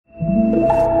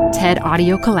TED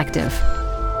Audio Collective.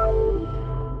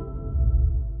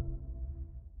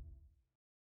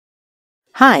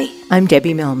 Hi, I'm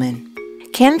Debbie Millman.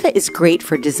 Canva is great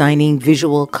for designing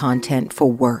visual content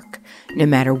for work, no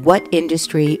matter what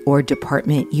industry or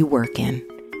department you work in.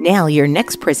 Nail your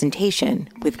next presentation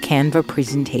with Canva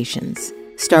Presentations.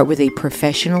 Start with a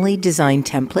professionally designed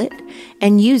template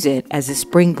and use it as a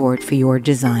springboard for your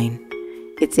design.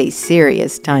 It's a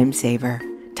serious time saver.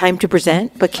 Time to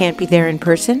present but can't be there in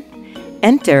person?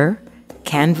 Enter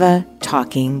Canva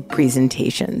Talking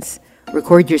Presentations.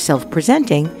 Record yourself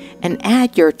presenting and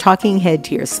add your talking head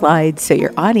to your slides so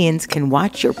your audience can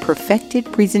watch your perfected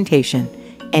presentation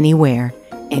anywhere,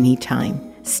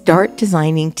 anytime. Start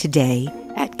designing today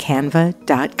at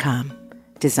canva.com.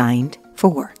 Designed for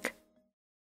work.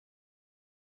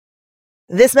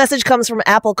 This message comes from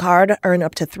Apple Card. Earn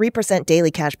up to 3%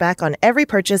 daily cash back on every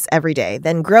purchase every day.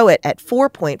 Then grow it at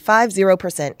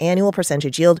 4.50% annual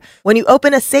percentage yield when you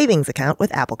open a savings account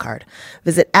with Apple Card.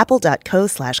 Visit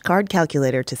apple.co/card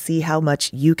calculator to see how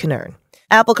much you can earn.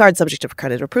 Apple Card subject to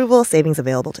credit approval. Savings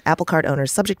available to Apple Card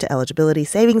owners subject to eligibility.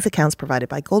 Savings accounts provided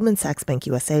by Goldman Sachs Bank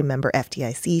USA, member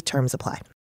FDIC. Terms apply.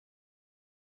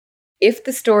 If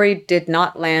the story did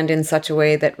not land in such a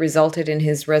way that resulted in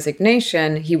his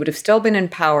resignation, he would have still been in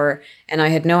power, and I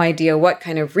had no idea what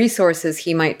kind of resources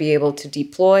he might be able to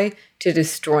deploy to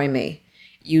destroy me.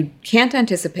 You can't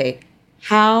anticipate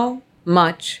how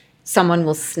much someone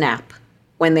will snap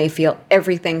when they feel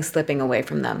everything slipping away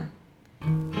from them.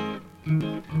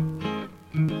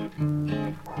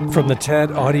 From the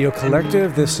TED Audio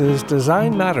Collective, this is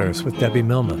Design Matters with Debbie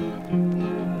Millman.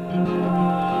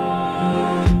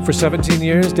 For 17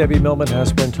 years, Debbie Millman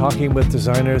has been talking with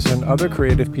designers and other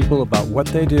creative people about what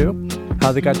they do,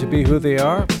 how they got to be who they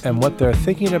are, and what they're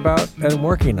thinking about and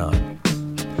working on.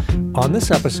 On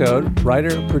this episode,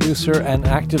 writer, producer, and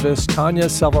activist Tanya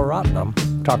Selvaratnam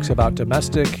talks about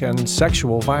domestic and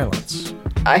sexual violence.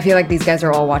 I feel like these guys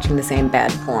are all watching the same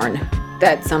bad porn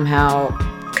that somehow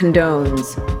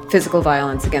condones physical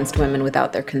violence against women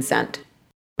without their consent.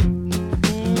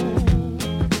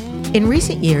 In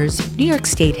recent years, New York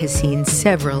State has seen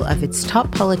several of its top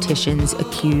politicians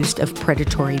accused of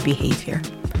predatory behavior.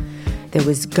 There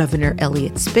was Governor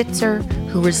Eliot Spitzer,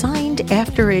 who resigned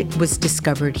after it was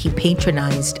discovered he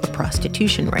patronized a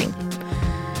prostitution ring.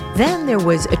 Then there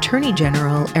was Attorney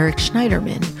General Eric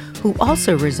Schneiderman, who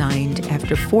also resigned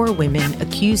after 4 women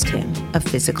accused him of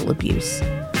physical abuse.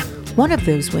 One of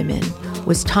those women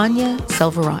was Tanya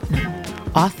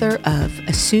Selvaratnam, author of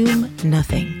Assume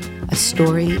Nothing, a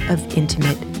story of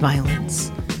intimate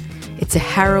violence. It's a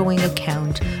harrowing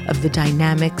account of the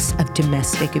dynamics of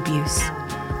domestic abuse.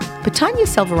 But Tanya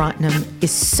Selvaratnam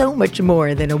is so much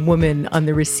more than a woman on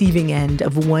the receiving end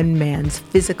of one man's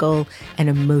physical and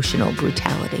emotional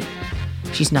brutality.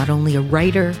 She's not only a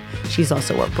writer, she's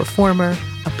also a performer,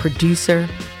 a producer,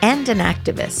 and an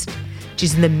activist.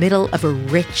 She's in the middle of a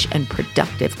rich and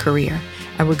productive career,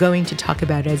 and we're going to talk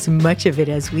about as much of it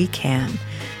as we can.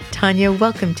 Tanya,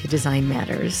 welcome to Design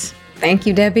Matters. Thank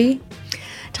you, Debbie.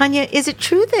 Tanya, is it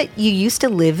true that you used to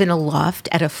live in a loft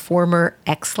at a former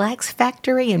Ex-Lax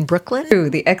factory in Brooklyn? True,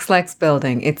 the Ex-Lax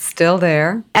building. It's still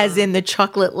there. As in the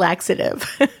chocolate laxative.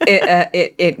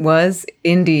 It was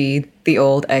indeed the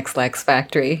old Ex-Lax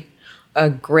factory. A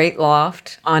great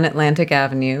loft on Atlantic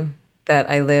Avenue that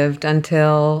I lived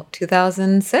until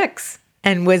 2006.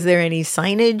 And was there any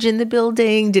signage in the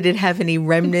building? Did it have any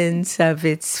remnants of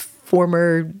its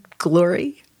former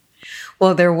glory?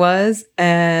 Well, there was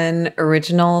an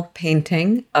original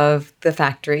painting of the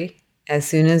factory as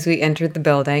soon as we entered the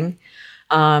building.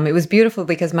 It was beautiful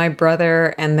because my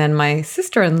brother and then my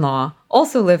sister-in-law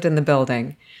also lived in the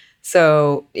building.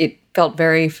 So it felt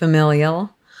very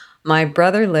familial. My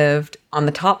brother lived on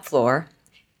the top floor,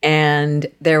 and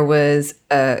there was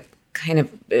a kind of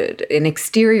an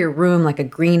exterior room, like a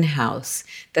greenhouse,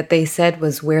 that they said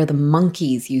was where the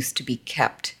monkeys used to be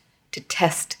kept to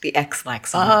test the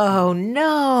Ex-Lax on. Oh,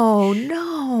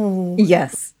 no.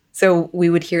 Yes. So we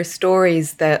would hear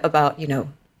stories about,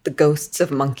 the ghosts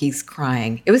of monkeys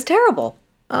crying. It was terrible.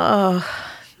 Oh,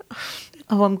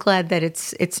 I'm glad that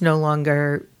it's no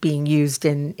longer being used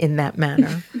in that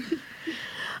manner.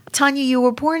 Tanya, you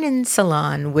were born in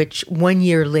Ceylon, which 1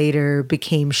 year later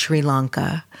became Sri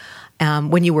Lanka.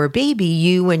 When you were a baby,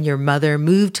 you and your mother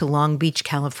moved to Long Beach,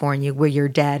 California, where your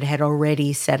dad had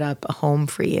already set up a home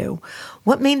for you.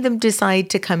 What made them decide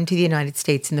to come to the United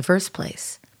States in the first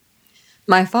place?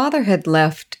 My father had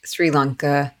left Sri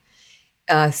Lanka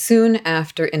soon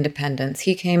after independence.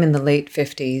 He came in the late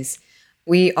 50s.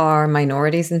 We are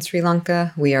minorities in Sri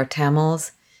Lanka. We are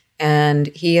Tamils. And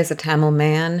he, as a Tamil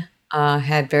man,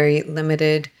 had very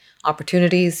limited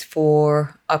opportunities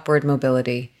for upward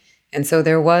mobility. And so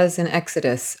there was an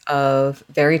exodus of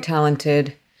very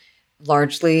talented,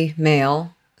 largely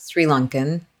male Sri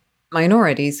Lankan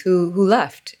minorities who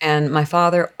left. And my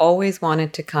father always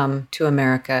wanted to come to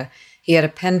America. He had a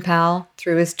pen pal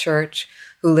through his church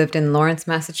who lived in Lawrence,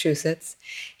 Massachusetts.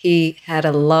 He had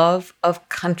a love of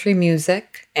country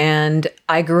music, and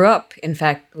I grew up, in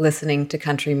fact, listening to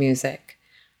country music.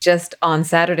 Just on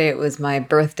Saturday, it was my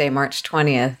birthday, March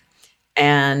 20th,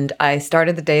 and I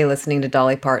started the day listening to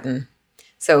Dolly Parton.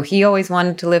 So he always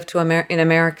wanted to live in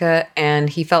America, and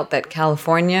he felt that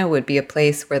California would be a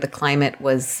place where the climate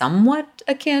was somewhat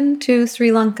akin to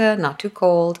Sri Lanka, not too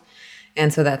cold,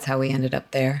 and so that's how we ended up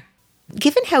there.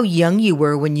 Given how young you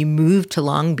were when you moved to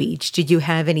Long Beach, did you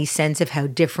have any sense of how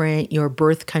different your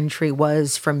birth country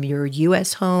was from your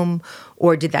U.S. home,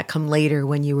 or did that come later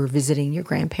when you were visiting your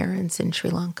grandparents in Sri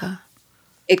Lanka?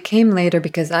 It came later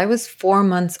because I was 4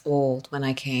 months old when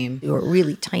I came. You were a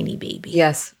really tiny baby.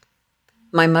 Yes.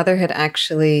 My mother had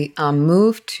actually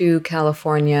moved to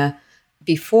California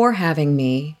before having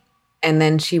me, and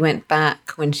then she went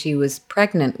back when she was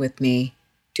pregnant with me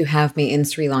to have me in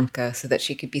Sri Lanka so that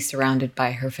she could be surrounded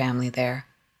by her family there.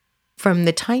 From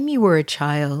the time you were a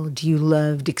child, you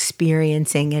loved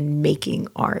experiencing and making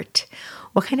art.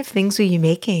 What kind of things were you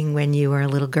making when you were a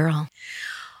little girl?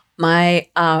 My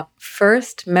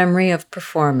first memory of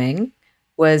performing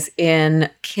was in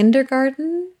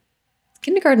kindergarten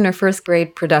or first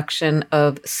grade production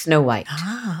of Snow White.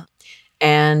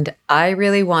 And I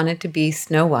really wanted to be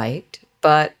Snow White,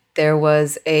 but there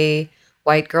was a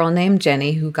white girl named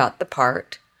Jenny who got the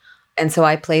part. And so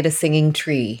I played a singing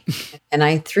tree. And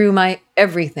I threw my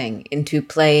everything into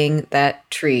playing that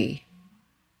tree.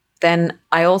 Then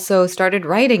I also started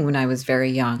writing when I was very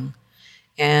young.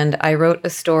 And I wrote a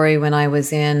story when I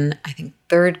was in, I think,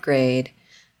 3rd grade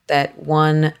that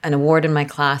won an award in my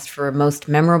class for a most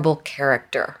memorable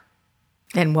character.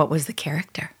 And what was the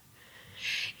character?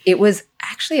 It was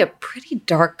actually a pretty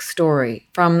dark story.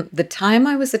 From the time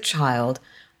I was a child,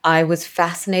 I was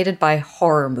fascinated by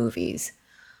horror movies.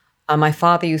 My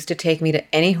father used to take me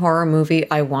to any horror movie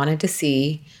I wanted to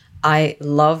see. I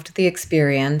loved the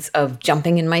experience of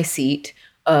jumping in my seat,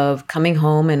 of coming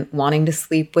home and wanting to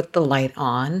sleep with the light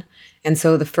on. And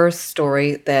so the first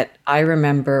story that I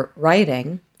remember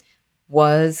writing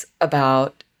was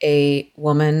about a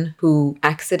woman who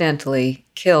accidentally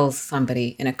kills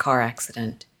somebody in a car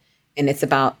accident. And it's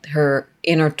about her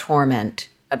inner torment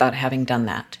about having done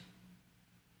that.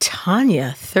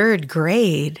 Tanya, 3rd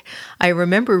grade. I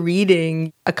remember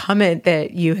reading a comment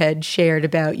that you had shared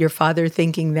about your father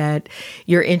thinking that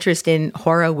your interest in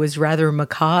horror was rather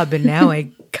macabre, and now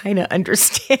I kind of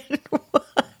understand why.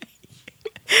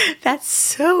 That's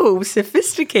so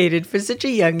sophisticated for such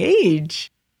a young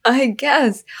age. I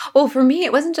guess. Well, for me,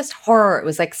 it wasn't just horror. It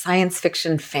was like science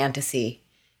fiction fantasy.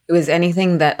 It was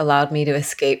anything that allowed me to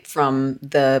escape from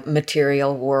the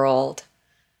material world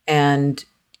and,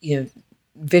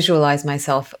 visualize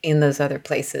myself in those other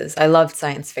places. I loved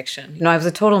science fiction. I was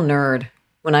a total nerd.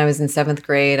 When I was in 7th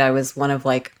grade, I was one of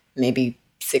maybe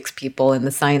 6 people in the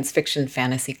science fiction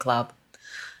fantasy club.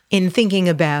 In thinking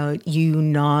about you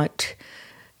not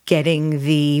getting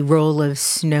the role of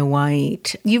Snow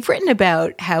White, you've written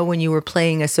about how when you were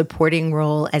playing a supporting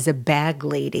role as a bag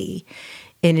lady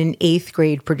in an 8th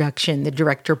grade production, the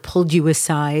director pulled you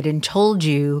aside and told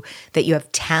you that you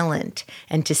have talent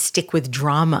and to stick with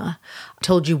drama,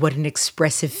 told you what an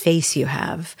expressive face you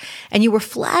have. And you were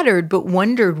flattered, but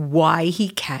wondered why he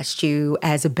cast you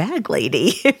as a bag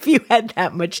lady if you had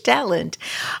that much talent.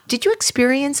 Did you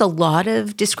experience a lot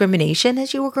of discrimination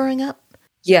as you were growing up?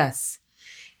 Yes.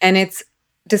 And it's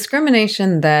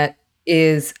discrimination that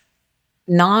is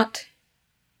not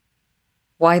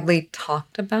widely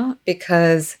talked about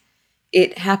because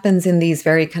it happens in these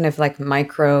very kind of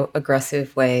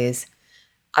microaggressive ways.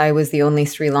 I was the only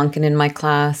Sri Lankan in my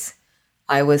class.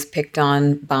 I was picked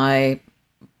on by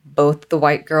both the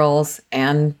white girls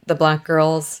and the black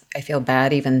girls. I feel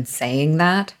bad even saying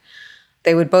that.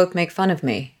 They would both make fun of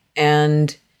me.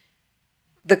 And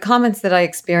the comments that I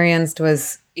experienced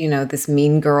was, this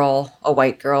mean girl, a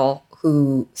white girl,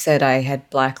 who said I had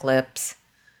black lips,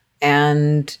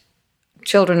 and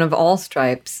children of all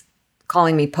stripes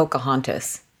calling me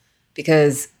Pocahontas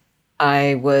because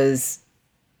I was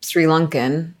Sri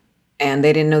Lankan and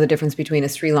they didn't know the difference between a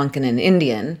Sri Lankan and an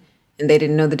Indian, and they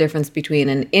didn't know the difference between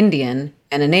an Indian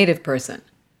and a native person.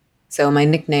 So my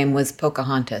nickname was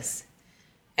Pocahontas.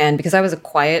 And because I was a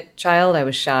quiet child, I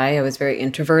was shy, I was very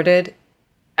introverted,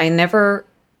 I never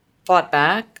fought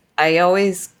back. I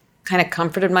always kind of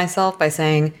comforted myself by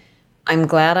saying, I'm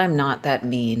glad I'm not that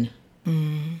mean.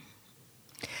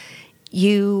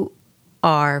 You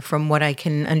are, from what I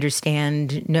can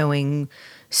understand, knowing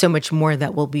so much more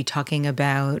that we'll be talking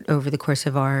about over the course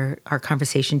of our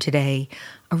conversation today,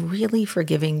 a really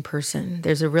forgiving person.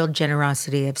 There's a real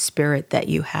generosity of spirit that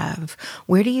you have.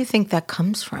 Where do you think that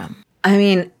comes from? I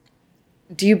mean,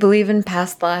 do you believe in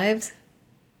past lives?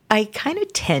 I kind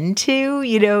of tend to.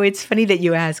 You know, it's funny that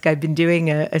you ask. I've been doing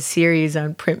a series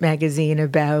on Print Magazine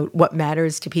about what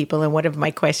matters to people. And one of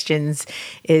my questions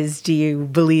is, do you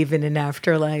believe in an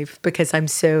afterlife? Because I'm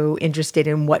so interested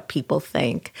in what people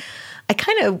think. I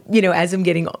kind of, you know, as I'm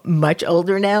getting much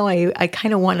older now, I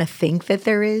kind of want to think that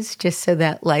there is, just so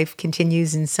that life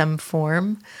continues in some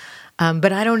form.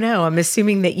 But I don't know. I'm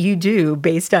assuming that you do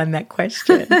based on that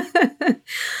question.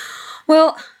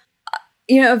 Well,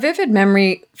 you know, a vivid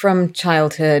memory from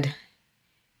childhood.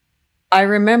 I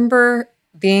remember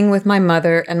being with my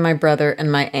mother and my brother and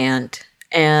my aunt,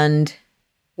 and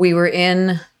we were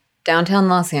in downtown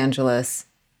Los Angeles,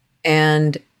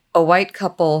 and a white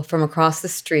couple from across the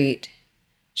street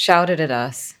shouted at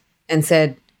us and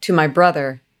said to my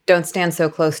brother, "Don't stand so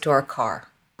close to our car."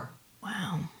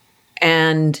 Wow.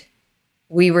 And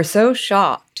we were so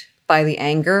shocked by the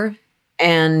anger,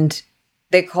 and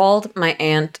they called my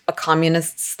aunt a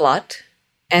communist slut.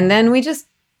 And then we just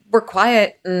were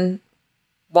quiet and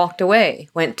walked away,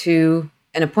 went to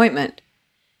an appointment.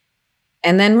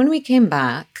 And then when we came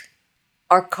back,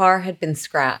 our car had been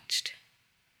scratched,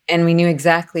 and we knew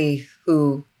exactly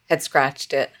who had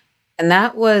scratched it. And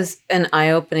that was an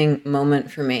eye-opening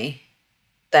moment for me,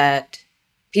 that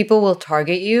people will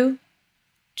target you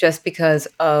just because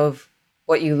of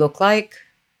what you look like.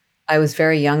 I was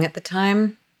very young at the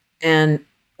time. And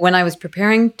when I was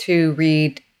preparing to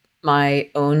read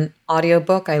my own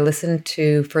audiobook, I listened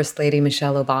to First Lady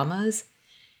Michelle Obama's,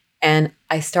 and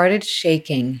I started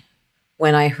shaking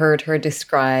when I heard her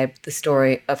describe the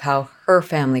story of how her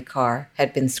family car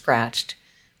had been scratched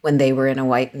when they were in a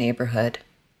white neighborhood.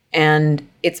 And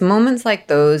it's moments like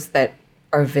those that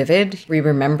are vivid. We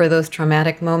remember those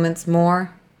traumatic moments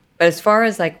more. But as far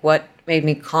as like what made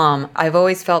me calm, I've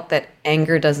always felt that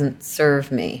anger doesn't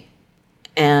serve me.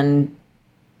 And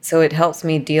so it helps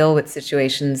me deal with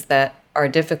situations that are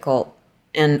difficult.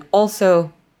 And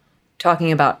also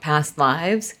talking about past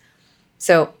lives.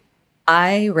 So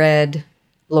I read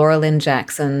Laura Lynn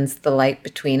Jackson's The Light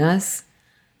Between Us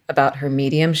about her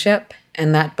mediumship,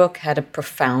 and that book had a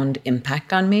profound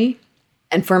impact on me.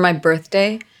 And for my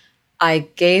birthday, I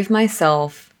gave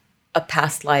myself a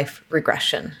past life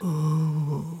regression.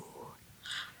 Ooh.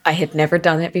 I had never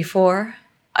done it before.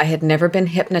 I had never been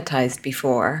hypnotized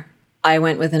before. I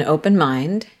went with an open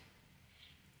mind,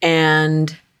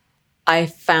 and I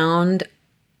found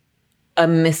a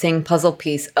missing puzzle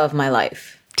piece of my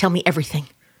life. Tell me everything.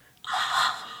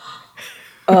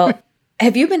 Well,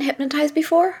 have you been hypnotized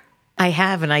before? I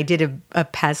have, and I did a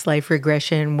past life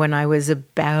regression when I was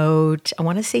about, I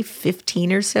want to say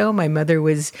 15 or so. My mother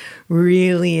was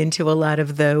really into a lot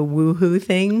of the woohoo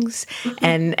things,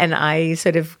 and I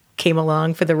sort of came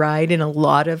along for the ride in a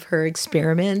lot of her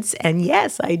experiments. And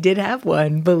yes, I did have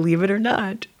one, believe it or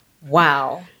not.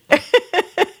 Wow.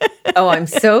 Oh, I'm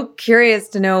so curious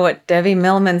to know what Debbie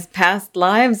Millman's past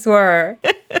lives were.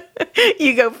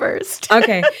 You go first.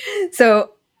 Okay.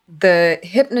 So the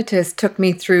hypnotist took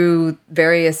me through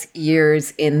various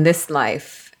years in this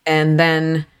life and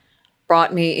then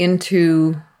brought me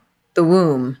into the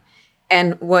womb.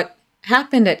 And what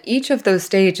happened at each of those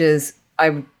stages, I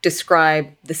would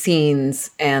describe the scenes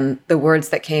and the words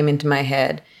that came into my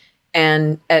head.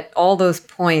 And at all those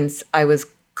points, I was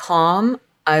calm,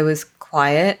 I was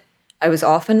quiet, I was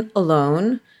often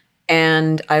alone,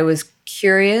 and I was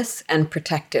curious and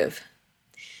protective.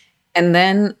 And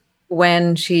then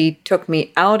when she took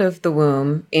me out of the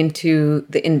womb into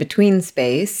the in-between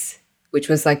space, which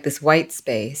was like this white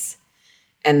space,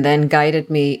 and then guided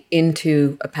me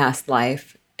into a past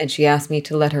life, and she asked me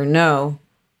to let her know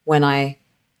when I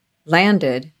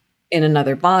landed in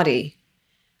another body,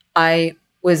 I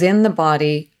was in the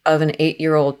body of an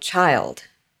 8-year-old child.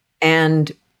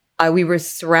 And we were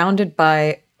surrounded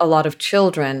by a lot of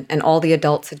children, and all the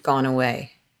adults had gone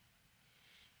away.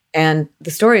 And the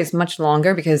story is much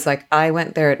longer because like I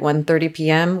went there at 1:30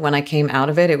 p.m. When I came out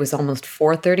of it, it was almost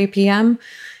 4:30 p.m.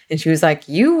 And she was like,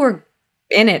 "You were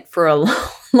in it for a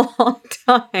long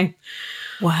time."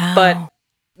 Wow. But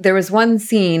there was one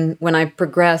scene when I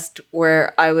progressed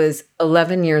where I was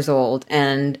 11 years old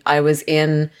and I was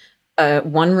in a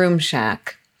one-room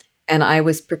shack and I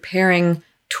was preparing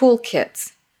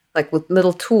toolkits, like with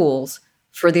little tools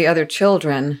for the other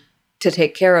children to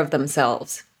take care of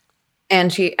themselves.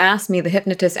 And she asked me, the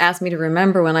hypnotist asked me to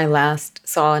remember when I last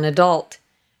saw an adult.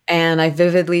 and I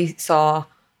vividly saw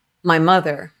my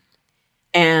mother.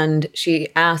 And she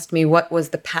asked me, what was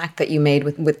the pact that you made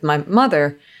with my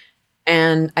mother?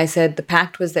 And I said, the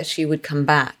pact was that she would come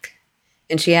back.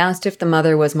 And she asked if the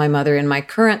mother was my mother in my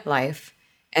current life.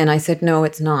 And I said, no,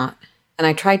 it's not. And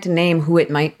I tried to name who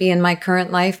it might be in my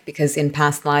current life, because in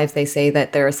past lives, they say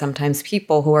that there are sometimes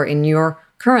people who are in your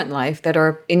current life that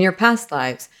are in your past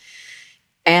lives.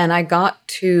 And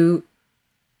it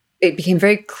became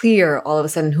very clear all of a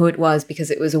sudden who it was, because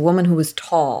it was a woman who was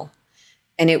tall.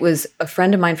 And it was a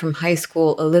friend of mine from high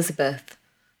school, Elizabeth,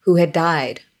 who had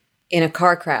died in a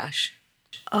car crash.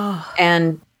 Oh.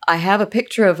 And I have a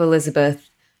picture of Elizabeth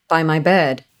by my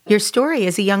bed. Your story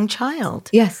as a young child.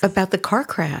 Yes. About the car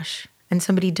crash and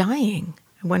somebody dying.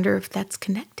 I wonder if that's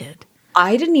connected.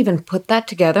 I didn't even put that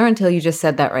together until you just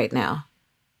said that right now.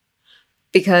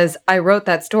 Because I wrote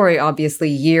that story, obviously,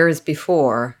 years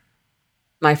before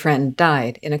my friend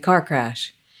died in a car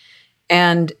crash.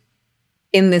 And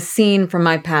in this scene from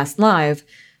my past life,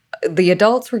 the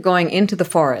adults were going into the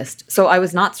forest. So I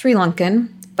was not Sri Lankan,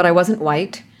 but I wasn't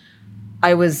white.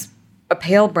 I was a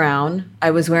pale brown.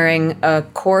 I was wearing a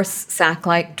coarse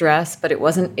sack-like dress, but it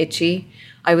wasn't itchy.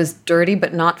 I was dirty,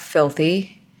 but not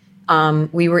filthy.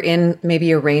 We were in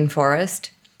maybe a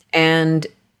rainforest. And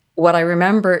what I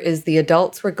remember is the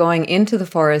adults were going into the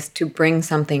forest to bring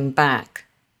something back,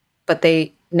 but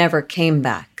they never came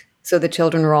back. So the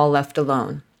children were all left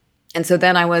alone. And so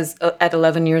then I was at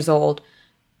 11 years old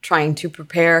trying to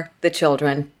prepare the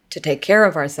children to take care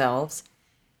of ourselves.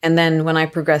 And then when I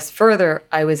progressed further,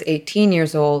 I was 18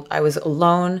 years old. I was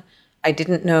alone. I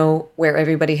didn't know where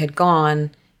everybody had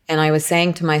gone. And I was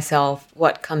saying to myself,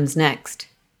 what comes next?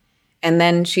 And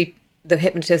then the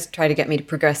hypnotist tried to get me to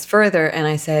progress further. And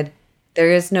I said,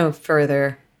 there is no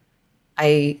further.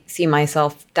 I see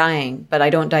myself dying, but I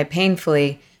don't die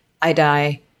painfully. I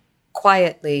die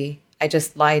quietly. I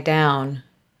just lie down.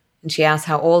 And she asked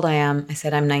how old I am. I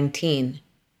said, I'm 19.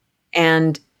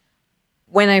 And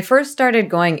when I first started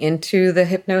going into the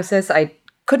hypnosis, I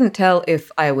couldn't tell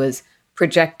if I was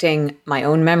projecting my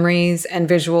own memories and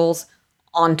visuals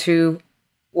onto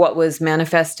what was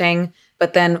manifesting.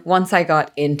 But then once I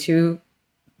got into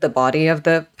the body of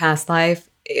the past life,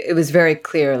 it was very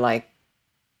clear, like,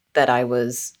 that I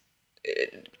was...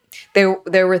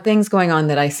 There were things going on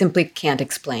that I simply can't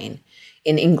explain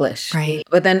in English. Right.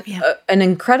 But then an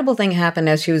incredible thing happened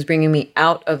as she was bringing me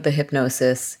out of the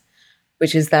hypnosis,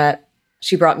 which is that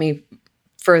she brought me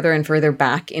further and further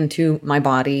back into my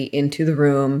body, into the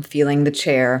room, feeling the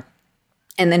chair.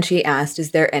 And then she asked,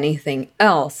 is there anything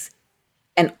else?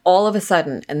 And all of a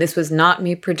sudden, and this was not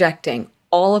me projecting,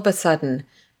 all of a sudden,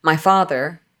 my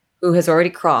father, who has already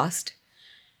crossed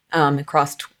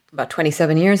about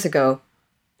 27 years ago,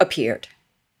 appeared.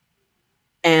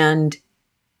 And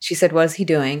she said, what is he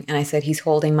doing? And I said, he's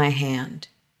holding my hand.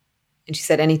 And she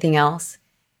said, anything else?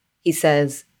 He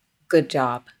says, good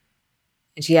job.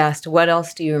 And she asked, what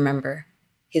else do you remember?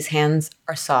 His hands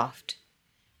are soft.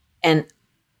 And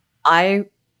I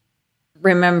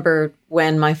remembered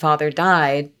when my father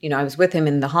died, I was with him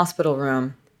in the hospital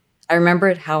room. I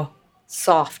remembered how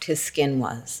soft his skin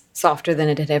was, softer than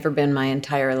it had ever been my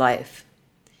entire life.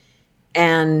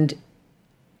 And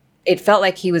it felt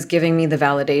like he was giving me the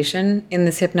validation in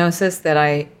this hypnosis that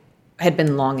I had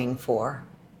been longing for.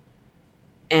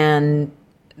 And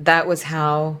that was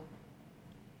how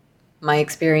my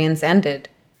experience ended.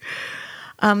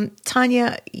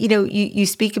 Tanya, you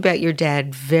speak about your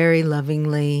dad very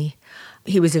lovingly.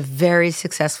 He was a very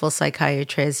successful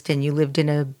psychiatrist, and you lived in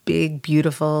a big,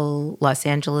 beautiful Los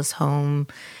Angeles home.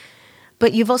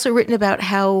 But you've also written about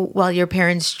how, while your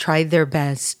parents tried their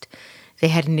best, they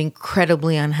had an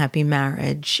incredibly unhappy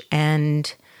marriage,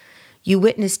 and you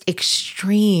witnessed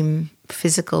extreme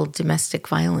physical domestic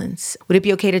violence. Would it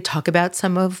be okay to talk about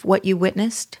some of what you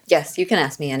witnessed? Yes, you can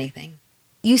ask me anything.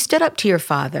 You stood up to your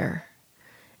father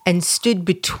and stood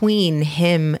between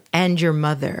him and your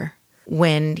mother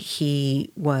when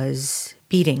he was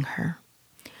beating her.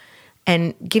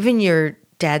 And given your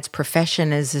dad's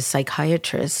profession as a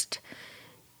psychiatrist,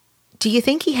 do you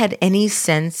think he had any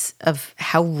sense of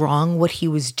how wrong what he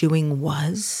was doing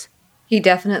was? He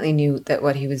definitely knew that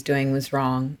what he was doing was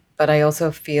wrong, but I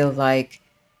also feel like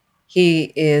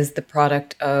he is the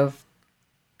product of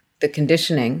the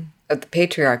conditioning of the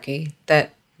patriarchy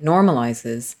that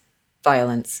normalizes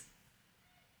violence,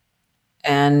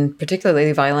 and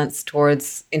particularly violence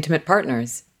towards intimate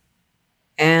partners.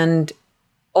 And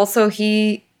also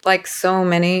he, like so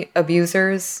many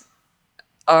abusers,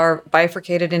 are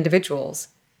bifurcated individuals.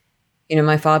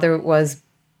 My father was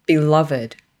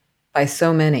beloved by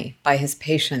so many, by his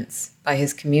patients, by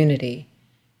his community.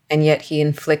 and yet he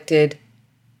inflicted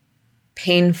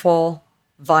painful,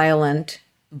 violent,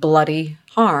 bloody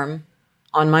harm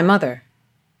on my mother.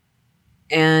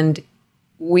 And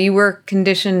we were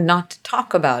conditioned not to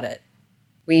talk about it.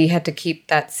 We had to keep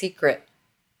that secret.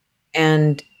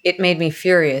 And it made me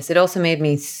furious. It also made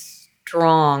me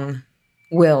strong-willed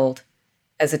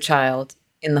as a child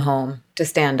in the home to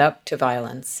stand up to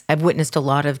violence. I've witnessed a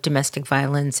lot of domestic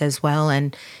violence as well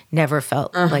and never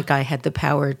felt like I had the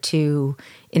power to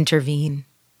intervene.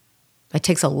 It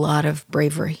takes a lot of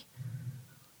bravery.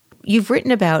 You've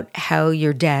written about how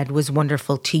your dad was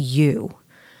wonderful to you.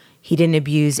 He didn't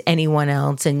abuse anyone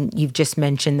else, and you've just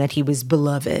mentioned that he was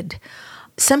beloved.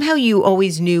 Somehow you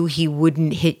always knew he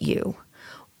wouldn't hit you.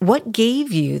 What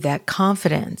gave you that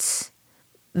confidence,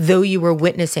 though you were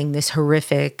witnessing this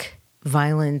horrific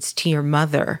violence to your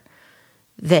mother,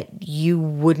 that you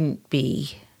wouldn't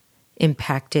be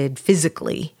impacted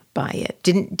physically by it?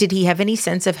 Did he have any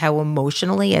sense of how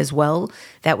emotionally as well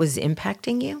that was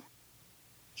impacting you?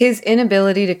 His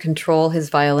inability to control his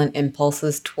violent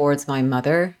impulses towards my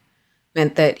mother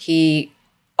meant that he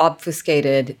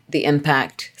obfuscated the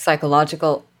impact,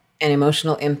 psychological and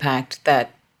emotional impact,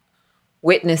 that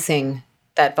witnessing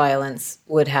that violence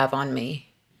would have on me.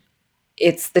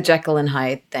 It's the Jekyll and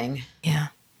Hyde thing. Yeah.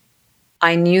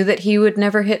 I knew that he would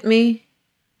never hit me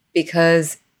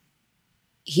because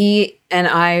he and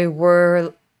I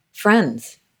were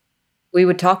friends. We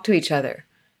would talk to each other.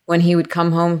 When he would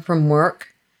come home from work,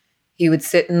 he would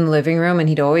sit in the living room, and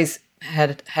he'd always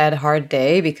had a hard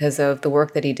day because of the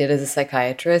work that he did as a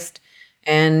psychiatrist.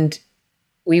 And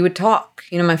we would talk.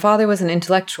 You know, my father was an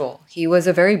intellectual. He was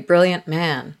a very brilliant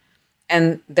man.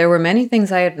 And there were many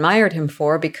things I admired him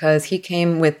for because he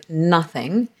came with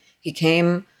nothing. He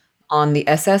came on the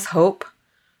SS Hope,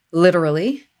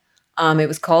 literally. It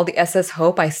was called the SS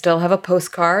Hope. I still have a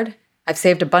postcard. I've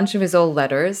saved a bunch of his old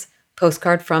letters,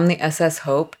 postcard from the SS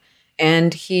Hope.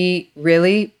 And he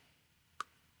really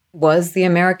was the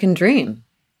American dream.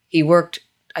 He worked,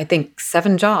 I think,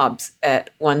 7 jobs at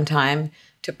one time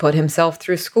to put himself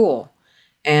through school.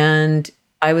 And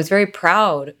I was very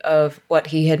proud of what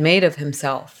he had made of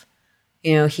himself.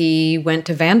 You know, he went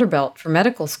to Vanderbilt for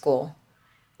medical school,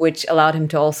 which allowed him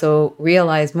to also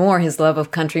realize more his love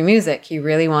of country music. He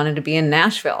really wanted to be in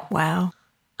Nashville. Wow.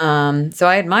 So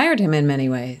I admired him in many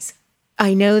ways.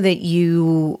 I know that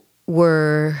you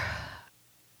were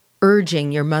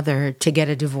urging your mother to get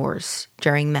a divorce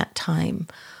during that time.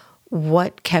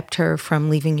 What kept her from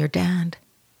leaving your dad?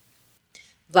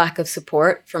 Lack of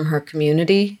support from her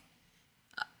community,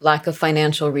 lack of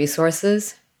financial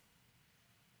resources.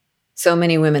 So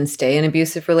many women stay in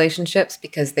abusive relationships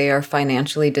because they are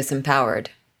financially disempowered.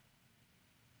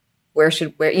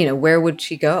 Where would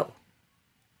she go?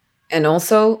 And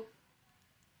also,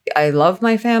 I love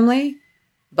my family,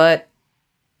 but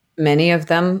many of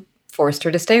them forced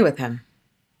her to stay with him.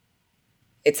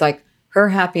 It's like her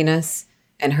happiness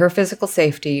and her physical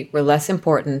safety were less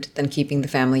important than keeping the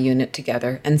family unit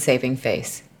together and saving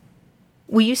face.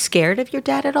 Were you scared of your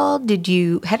dad at all? How did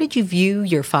you view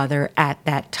your father at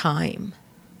that time?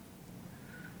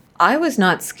 I was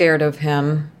not scared of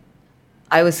him.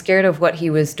 I was scared of what he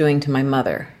was doing to my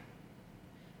mother.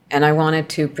 And I wanted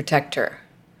to protect her.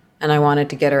 And I wanted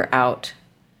to get her out.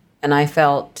 And I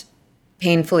felt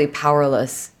painfully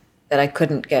powerless that I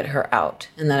couldn't get her out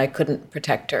and that I couldn't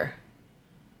protect her.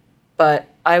 But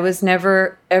I was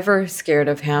never, ever scared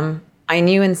of him. I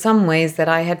knew in some ways that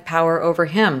I had power over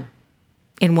him.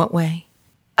 In what way?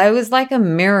 I was like a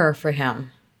mirror for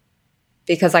him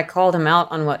because I called him out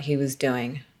on what he was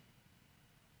doing.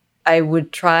 I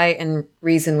would try and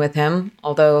reason with him,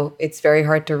 although it's very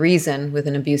hard to reason with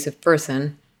an abusive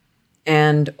person.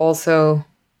 And also,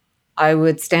 I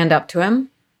would stand up to him.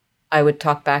 I would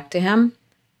talk back to him.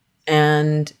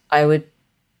 And I would,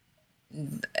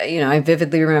 I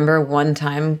vividly remember one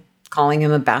time calling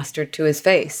him a bastard to his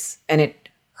face. And it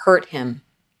hurt him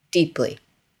deeply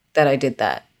that I did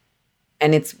that.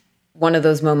 And it's one of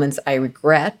those moments I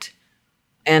regret.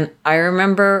 And I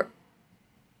remember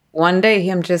one day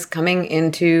him just coming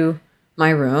into my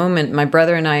room, and my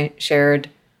brother and I shared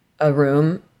a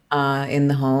room in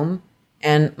the home.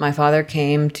 And my father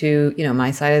came to,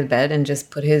 my side of the bed and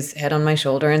just put his head on my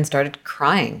shoulder and started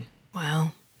crying.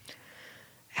 Wow.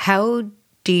 How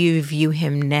do you view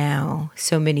him now,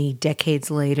 so many decades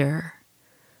later,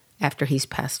 after he's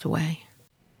passed away?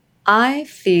 I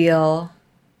feel...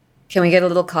 Can we get a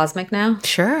little cosmic now?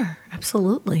 Sure,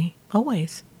 absolutely.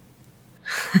 Always.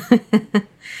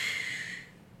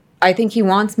 I think he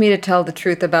wants me to tell the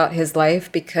truth about his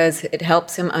life because it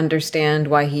helps him understand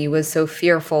why he was so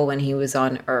fearful when he was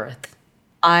on Earth.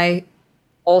 I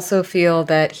also feel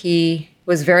that he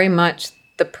was very much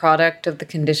the product of the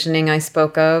conditioning I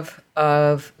spoke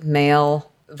of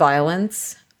male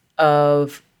violence,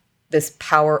 of this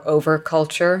power over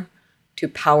culture to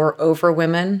power over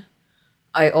women.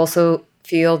 I also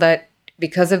feel that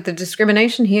because of the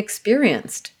discrimination he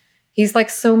experienced, he's like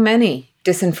so many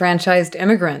disenfranchised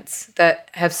immigrants that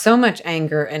have so much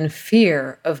anger and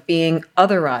fear of being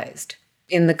otherized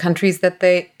in the countries that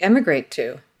they emigrate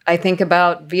to. I think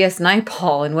about V.S.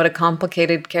 Naipaul and what a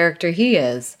complicated character he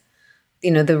is.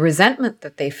 You know, the resentment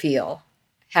that they feel,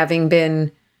 having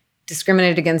been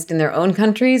discriminated against in their own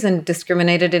countries and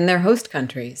discriminated in their host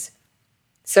countries.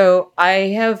 So I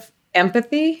have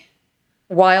empathy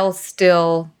while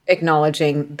still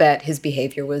acknowledging that his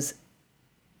behavior was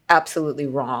absolutely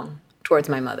wrong towards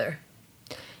my mother.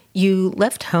 You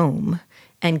left home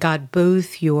and got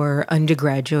both your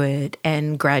undergraduate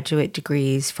and graduate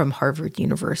degrees from Harvard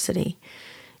University.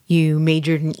 You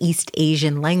majored in East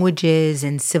Asian languages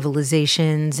and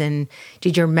civilizations and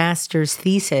did your master's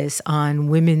thesis on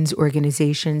women's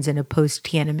organizations in a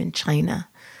post-Tiananmen China.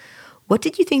 What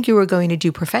did you think you were going to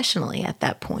do professionally at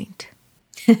that point?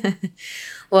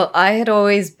 Well, I had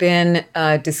always been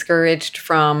discouraged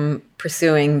from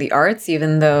pursuing the arts,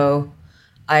 even though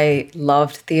I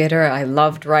loved theater, I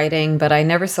loved writing, but I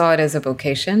never saw it as a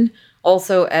vocation.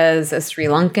 Also, as a Sri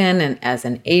Lankan and as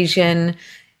an Asian,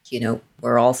 you know,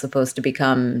 we're all supposed to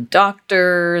become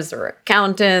doctors or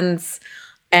accountants.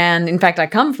 And in fact, I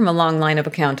come from a long line of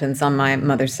accountants on my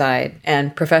mother's side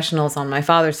and professionals on my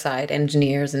father's side,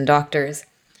 engineers and doctors.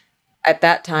 At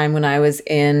that time, when I was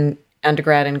in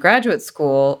undergrad and graduate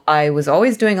school, I was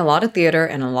always doing a lot of theater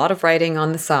and a lot of writing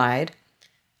on the side,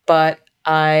 but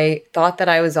I thought that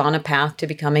I was on a path to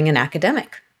becoming an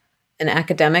academic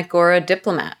or a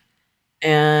diplomat.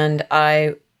 And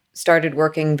I started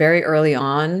working very early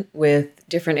on with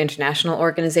different international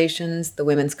organizations, the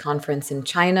Women's Conference in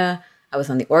China. I was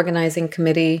on the organizing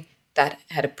committee. That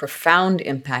had a profound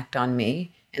impact on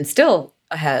me and still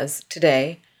has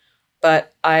today.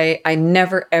 But I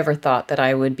never, ever thought that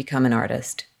I would become an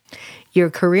artist.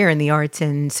 Your career in the arts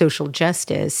and social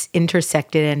justice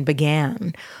intersected and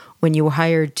began when you were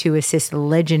hired to assist the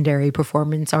legendary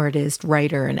performance artist,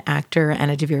 writer, and actor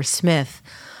Anna Deavere Smith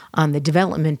on the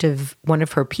development of one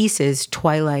of her pieces,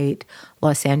 Twilight,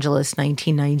 Los Angeles,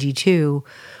 1992,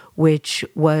 which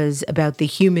was about the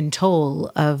human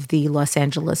toll of the Los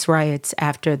Angeles riots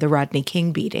after the Rodney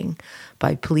King beating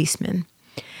by policemen.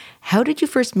 How did you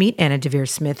first meet Anna Deavere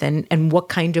Smith, and what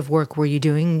kind of work were you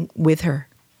doing with her?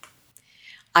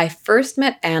 I first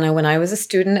met Anna when I was a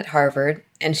student at Harvard,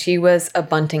 and she was a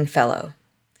Bunting Fellow.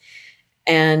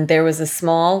 And there was a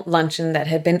small luncheon that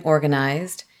had been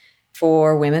organized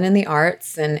for women in the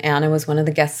arts, and Anna was one of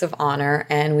the guests of honor,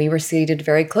 and we were seated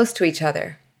very close to each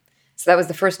other. So that was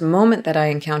the first moment that I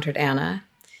encountered Anna.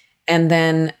 And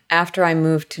then after I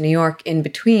moved to New York, in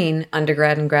between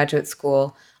undergrad and graduate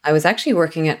school, I was actually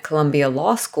working at Columbia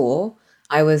Law School.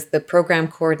 I was the program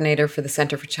coordinator for the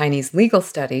Center for Chinese Legal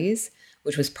Studies,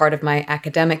 which was part of my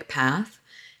academic path.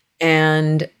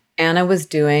 And Anna was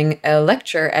doing a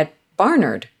lecture at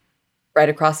Barnard, right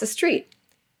across the street.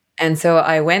 And so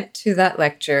I went to that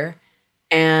lecture,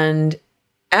 and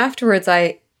afterwards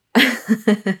I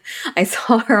I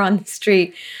saw her on the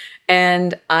street,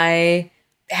 and I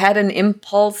had an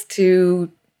impulse to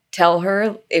tell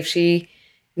her if she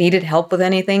needed help with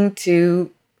anything to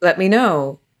let me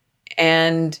know.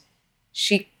 And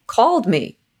she called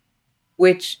me,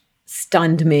 which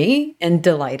stunned me and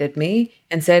delighted me,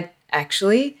 and said,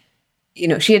 actually, you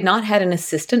know, she had not had an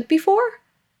assistant before.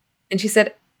 And she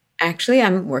said, actually,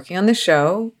 I'm working on the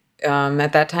show.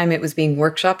 At that time, it was being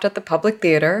workshopped at the Public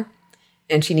Theater,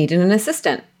 and she needed an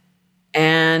assistant.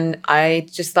 And I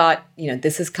just thought, you know,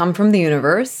 this has come from the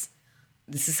universe.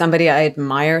 This is somebody I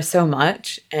admire so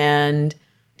much. And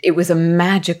it was a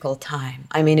magical time.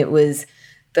 I mean, it was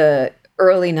the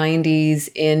early 90s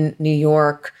in New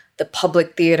York. The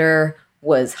Public Theater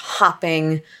was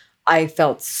hopping. I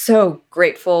felt so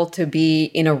grateful to be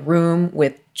in a room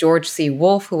with George C.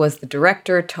 Wolfe, who was the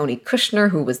director, Tony Kushner,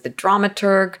 who was the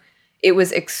dramaturg. It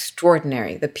was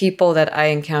extraordinary, the people that I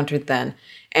encountered then.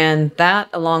 And that,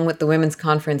 along with the Women's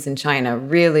Conference in China,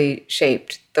 really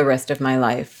shaped the rest of my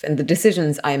life and the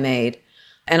decisions I made.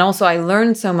 And also, I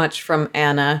learned so much from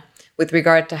Anna with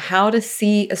regard to how to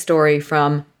see a story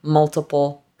from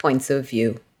multiple points of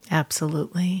view.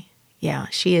 Absolutely. Yeah,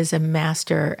 she is a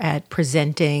master at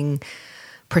presenting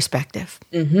perspective.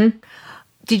 Mm-hmm.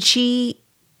 Did she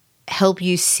help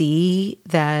you see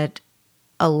that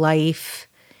a life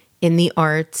in the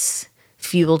arts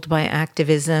fueled by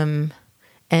activism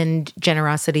and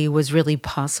generosity was really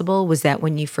possible? Was that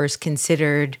when you first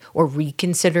considered or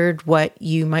reconsidered what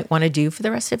you might want to do for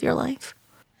the rest of your life?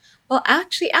 Well,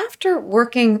 actually, after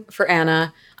working for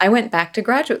Anna, I went back to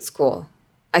graduate school.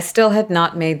 I still had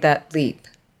not made that leap.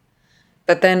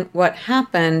 But then what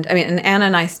happened, and Anna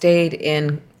and I stayed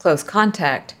in close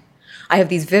contact. I have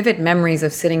these vivid memories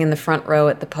of sitting in the front row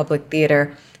at the Public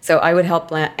Theater. So I would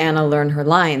help Anna learn her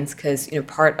lines because,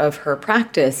 part of her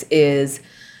practice is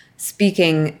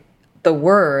speaking the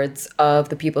words of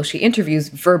the people she interviews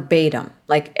verbatim,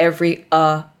 like every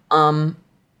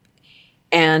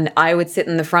and I would sit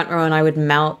in the front row and I would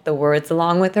mouth the words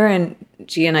along with her. And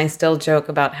she and I still joke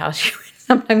about how she would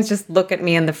sometimes just look at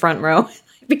me in the front row and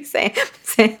I'd be saying,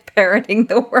 parroting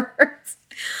the words.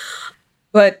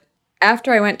 But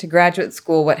after I went to graduate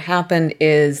school, what happened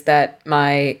is that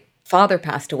my father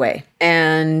passed away.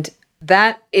 And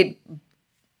that it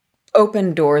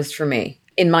opened doors for me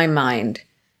in my mind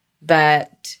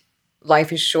that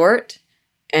life is short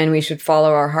and we should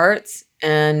follow our hearts.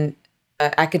 And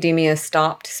academia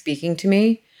stopped speaking to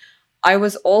me. I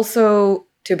was also,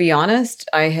 to be honest,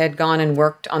 I had gone and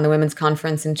worked on the Women's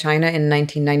Conference in China in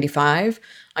 1995.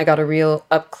 I got a real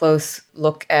up-close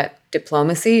look at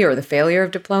diplomacy or the failure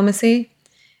of diplomacy.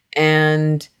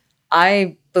 And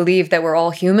I believe that we're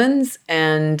all humans.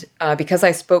 And because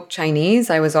I spoke Chinese,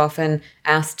 I was often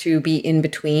asked to be in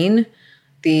between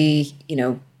the,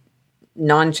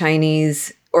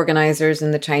 non-Chinese organizers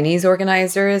and the Chinese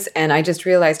organizers. And I just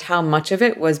realized how much of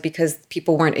it was because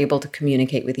people weren't able to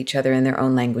communicate with each other in their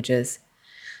own languages.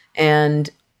 And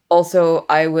also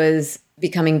I was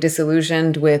becoming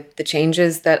disillusioned with the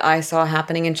changes that I saw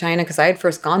happening in China because I had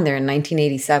first gone there in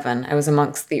 1987. I was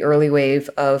amongst the early wave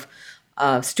of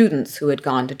students who had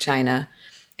gone to China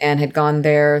and had gone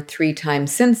there 3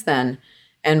 times since then.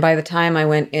 And by the time I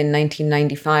went in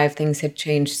 1995, things had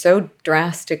changed so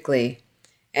drastically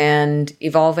and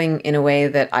evolving in a way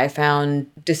that I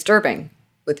found disturbing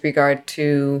with regard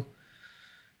to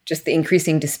just the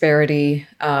increasing disparity,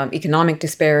 economic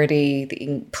disparity,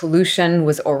 the pollution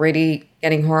was already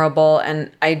getting horrible.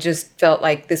 And I just felt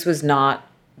like this was not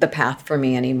the path for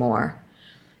me anymore.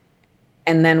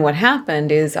 And then what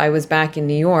happened is I was back in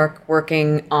New York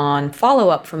working on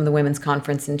follow-up from the Women's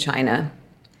Conference in China.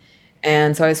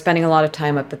 And so I was spending a lot of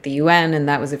time up at the UN, and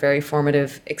that was a very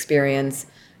formative experience.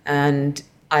 And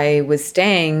I was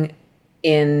staying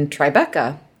in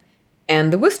Tribeca,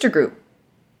 and the Wooster Group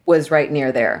was right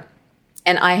near there.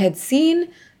 And I had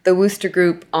seen the Wooster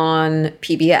Group on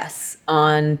PBS,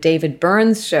 on David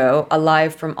Byrne's show,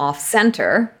 Alive from Off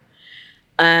Center.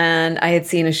 And I had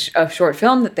seen a short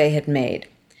film that they had made.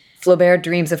 Flaubert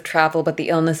dreams of travel, but the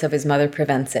illness of his mother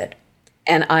prevents it.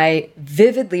 And I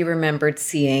vividly remembered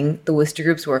seeing the Wooster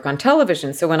Group's work on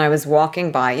television. So when I was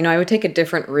walking by, I would take a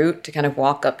different route to kind of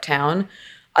walk uptown.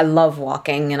 I love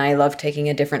walking and I love taking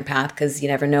a different path because you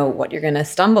never know what you're going to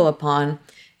stumble upon.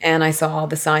 And I saw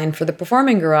the sign for the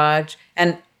Performing Garage.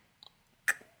 And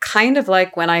kind of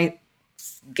like when I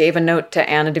gave a note to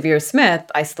Anna Deavere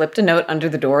Smith, I slipped a note under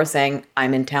the door saying,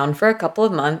 I'm in town for a couple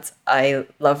of months. I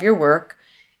love your work.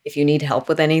 If you need help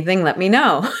with anything, let me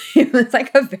know. It was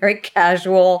like a very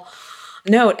casual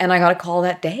note. And I got a call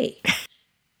that day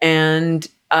and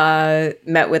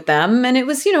met with them. And it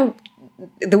was,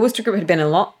 the Wooster Group had been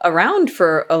around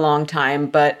for a long time,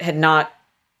 but had not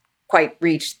quite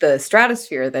reached the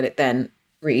stratosphere that it then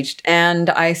reached.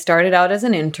 And I started out as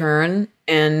an intern,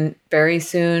 and very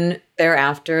soon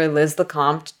thereafter, Liz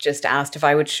Lecomte just asked if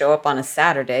I would show up on a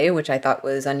Saturday, which I thought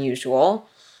was unusual.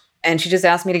 And she just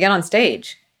asked me to get on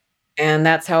stage. And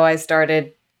that's how I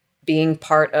started being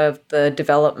part of the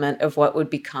development of what would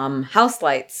become House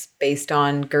Lights, based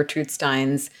on Gertrude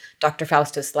Stein's Dr.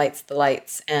 Faustus Lights the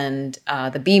Lights and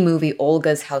the B movie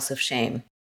Olga's House of Shame.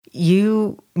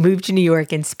 You moved to New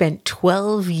York and spent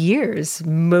 12 years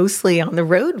mostly on the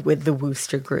road with the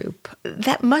Wooster Group.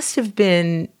 That must have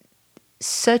been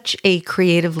such a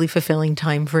creatively fulfilling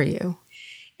time for you.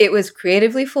 It was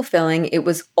creatively fulfilling. It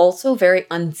was also very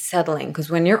unsettling because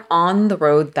when you're on the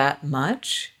road that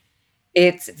much,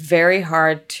 it's very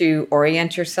hard to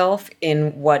orient yourself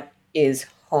in what is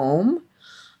home.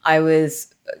 I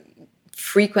was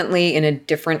frequently in a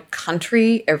different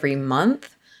country every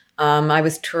month. I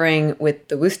was touring with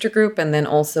the Wooster Group and then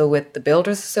also with the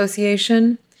Builders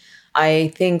Association.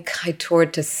 I think I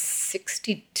toured to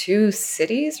 62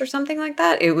 cities or something like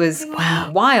that. It was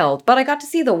wild, but I got to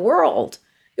see the world.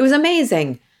 It was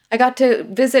amazing. I got to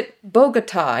visit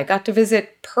Bogota. I got to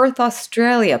visit Perth,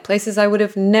 Australia, places I would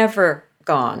have never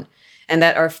gone and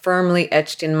that are firmly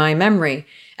etched in my memory.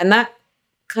 And that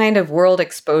kind of world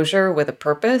exposure with a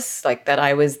purpose, like that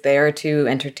I was there to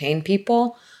entertain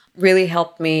people, really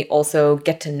helped me also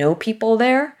get to know people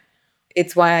there.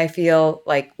 It's why I feel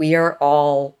like we are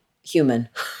all human.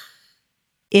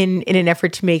 In an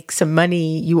effort to make some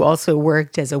money, you also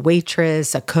worked as a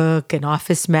waitress, a cook, an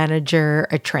office manager,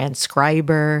 a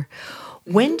transcriber.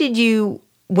 When did you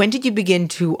begin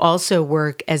to also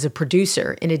work as a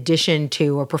producer in addition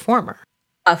to a performer?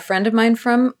 A friend of mine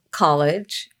from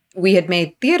college, we had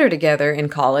made theater together in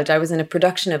college. I was in a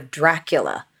production of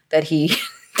Dracula that he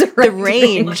The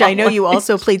Range. I know you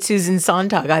also played Susan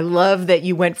Sontag. I love that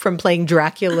you went from playing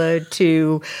Dracula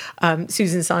to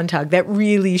Susan Sontag. That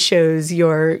really shows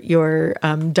your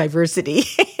diversity.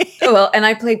 Well, and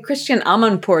I played Christian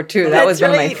Amanpour too. That was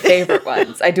one of my favorite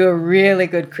ones. I do a really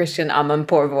good Christian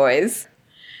Amanpour voice.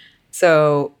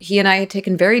 So he and I had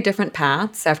taken very different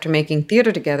paths after making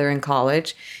theater together in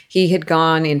college. He had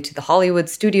gone into the Hollywood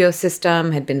studio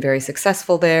system, had been very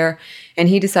successful there, and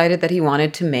he decided that he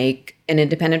wanted to make an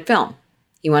independent film.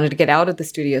 He wanted to get out of the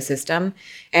studio system,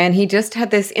 and he just had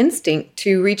this instinct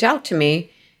to reach out to me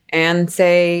and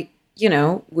say,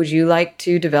 would you like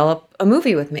to develop a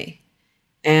movie with me?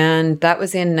 And that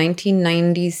was in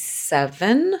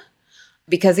 1997.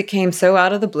 Because it came so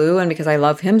out of the blue and because I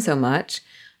love him so much,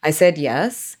 I said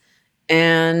yes,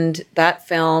 and that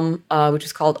film, which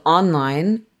was called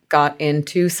Online, got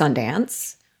into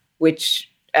Sundance, which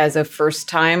as a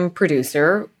first-time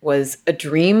producer was a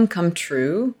dream come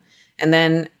true. And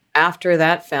then after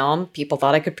that film, people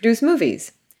thought I could produce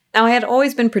movies. Now, I had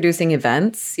always been producing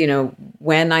events.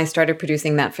 When I started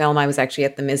producing that film, I was actually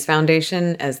at the Ms.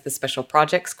 Foundation as the special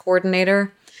projects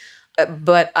coordinator,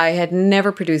 but I had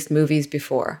never produced movies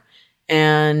before.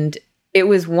 And it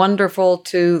was wonderful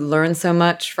to learn so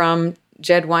much from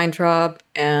Jed Weintraub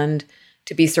and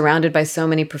to be surrounded by so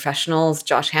many professionals.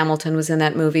 Josh Hamilton was in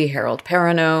that movie, Harold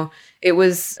Perrineau. It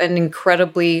was an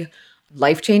incredibly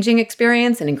life-changing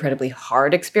experience, an incredibly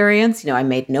hard experience. I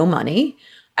made no money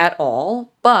at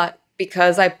all, but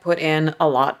because I put in a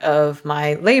lot of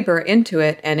my labor into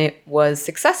it and it was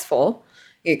successful,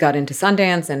 it got into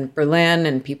Sundance and Berlin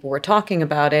and people were talking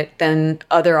about it, then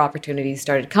other opportunities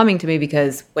started coming to me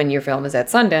because when your film is at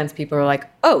Sundance, people are like,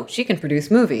 oh, she can produce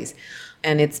movies.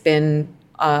 And it's been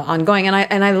ongoing.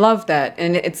 And I love that.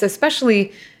 And it's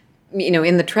especially,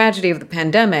 in the tragedy of the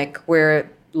pandemic where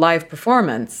live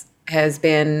performance has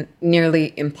been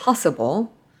nearly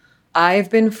impossible,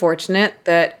 I've been fortunate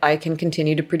that I can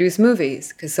continue to produce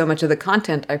movies because so much of the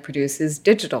content I produce is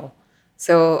digital.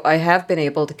 So I have been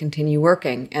able to continue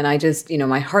working. And I just,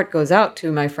 my heart goes out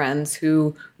to my friends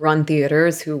who run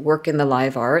theaters, who work in the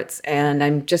live arts. And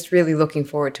I'm just really looking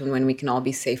forward to when we can all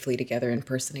be safely together in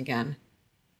person again.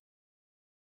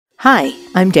 Hi,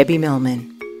 I'm Debbie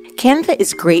Millman. Canva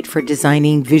is great for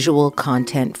designing visual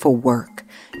content for work,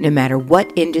 no matter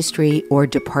what industry or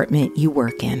department you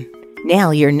work in.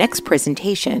 Now your next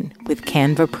presentation with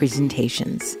Canva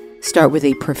Presentations. Start with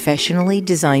a professionally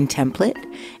designed template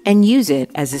and use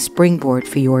it as a springboard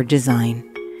for your design.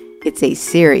 It's a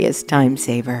serious time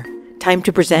saver. Time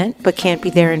to present but can't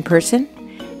be there in person?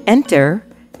 Enter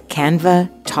Canva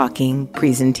Talking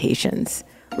Presentations.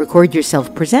 Record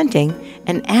yourself presenting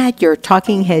and add your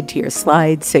talking head to your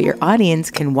slides so your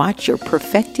audience can watch your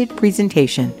perfected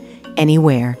presentation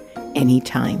anywhere,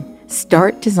 anytime.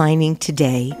 Start designing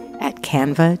today at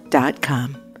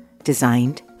canva.com.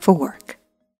 Designed for work.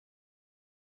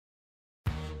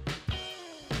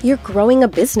 You're growing a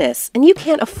business, and you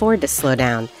can't afford to slow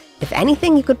down. If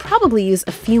anything, you could probably use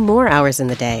a few more hours in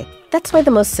the day. That's why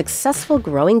the most successful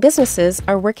growing businesses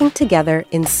are working together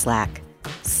in Slack.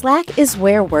 Slack is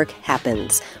where work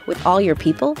happens, with all your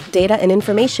people, data, and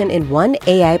information in one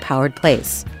AI-powered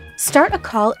place. Start a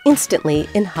call instantly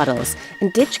in huddles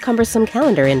and ditch cumbersome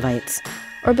calendar invites.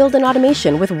 Or build an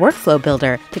automation with Workflow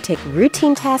Builder to take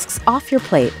routine tasks off your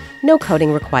plate, no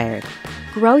coding required.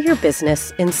 Grow your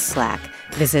business in Slack.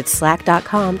 Visit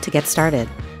slack.com to get started.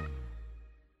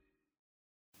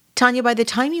 Tanya, by the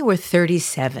time you were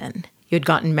 37, you had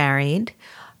gotten married,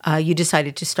 you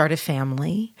decided to start a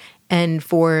family, and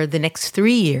for the next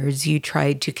 3 years, you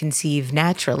tried to conceive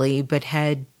naturally, but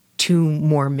had 2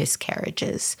 more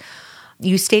miscarriages.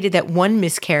 You stated that 1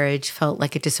 miscarriage felt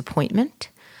like a disappointment,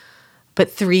 but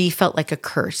 3 felt like a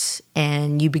curse,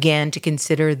 and you began to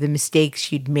consider the mistakes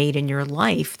you'd made in your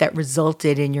life that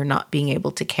resulted in your not being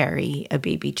able to carry a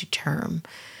baby to term.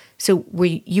 So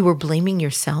you were blaming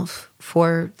yourself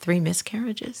for 3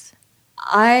 miscarriages?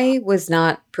 I was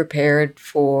not prepared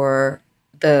for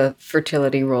the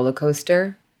fertility roller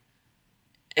coaster,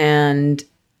 and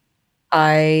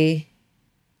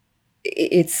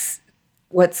it's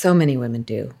what so many women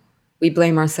do. we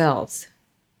blame ourselves.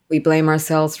 We blame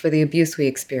ourselves for the abuse we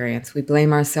experience. We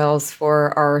blame ourselves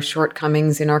for our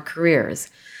shortcomings in our careers.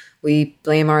 We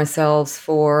blame ourselves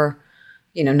for,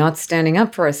 not standing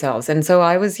up for ourselves. And so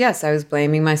I was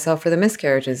blaming myself for the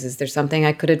miscarriages. Is there something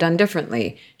I could have done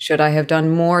differently? Should I have done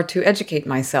more to educate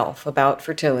myself about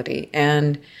fertility?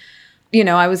 And,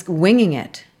 I was winging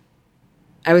it.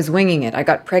 I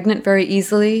got pregnant very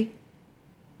easily,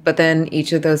 but then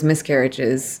each of those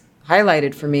miscarriages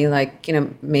highlighted for me,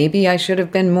 maybe I should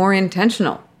have been more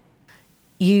intentional.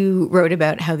 You wrote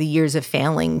about how the years of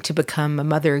failing to become a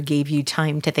mother gave you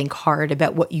time to think hard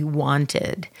about what you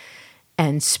wanted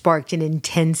and sparked an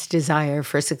intense desire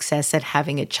for success at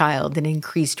having a child and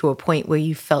increased to a point where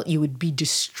you felt you would be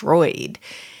destroyed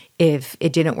if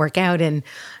it didn't work out. And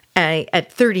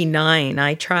at 39,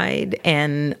 I tried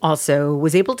and also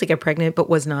was able to get pregnant, but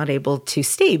was not able to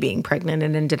stay being pregnant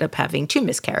and ended up having 2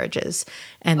 miscarriages.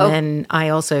 And then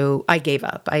I gave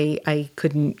up. I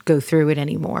couldn't go through it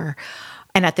anymore.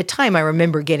 And at the time, I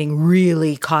remember getting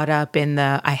really caught up in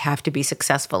I have to be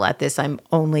successful at this. I'm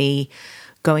only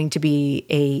going to be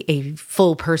a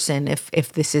full person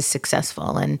if this is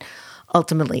successful. And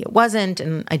ultimately it wasn't,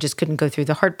 and I just couldn't go through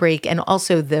the heartbreak. And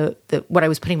also the what I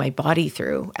was putting my body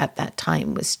through at that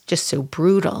time was just so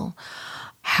brutal.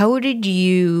 How did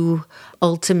you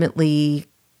ultimately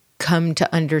come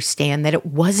to understand that it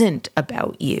wasn't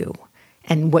about you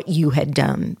and what you had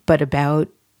done, but about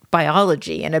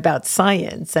biology and about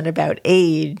science and about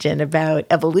age and about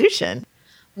evolution?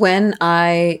 When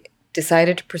I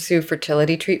decided to pursue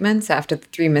fertility treatments after the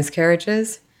 3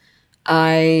 miscarriages,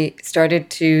 I started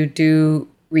to do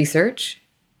research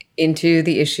into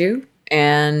the issue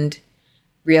and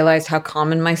realized how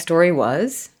common my story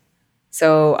was.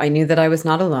 So I knew that I was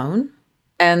not alone.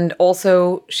 And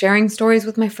also sharing stories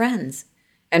with my friends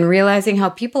and realizing how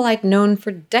people I'd known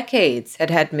for decades had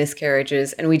had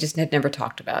miscarriages and we just had never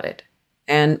talked about it.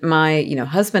 And my,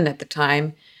 husband at the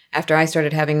time, after I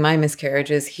started having my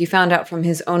miscarriages, he found out from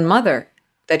his own mother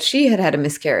that she had had a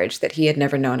miscarriage that he had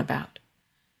never known about.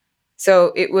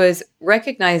 So it was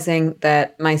recognizing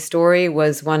that my story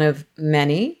was one of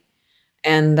many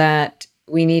and that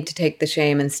we need to take the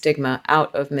shame and stigma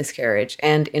out of miscarriage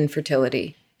and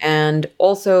infertility. And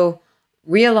also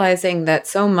realizing that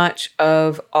so much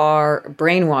of our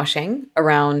brainwashing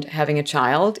around having a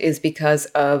child is because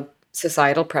of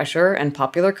societal pressure and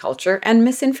popular culture and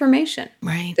misinformation.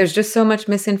 Right. There's just so much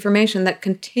misinformation that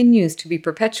continues to be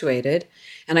perpetuated.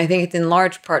 And I think it's in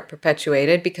large part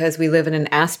perpetuated because we live in an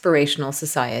aspirational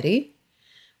society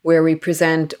where we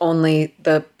present only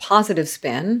the positive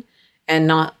spin and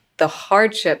not the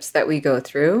hardships that we go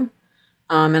through.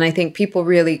 And I think people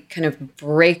really kind of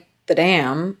break the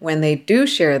dam when they do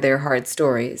share their hard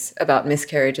stories about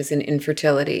miscarriages and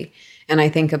infertility. And I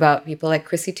think about people like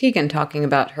Chrissy Teigen talking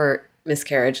about her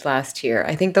miscarriage last year.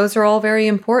 I think those are all very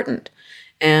important.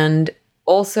 And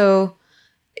also,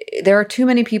 there are too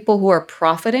many people who are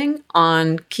profiting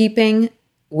on keeping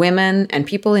women and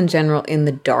people in general in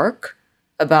the dark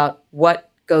about what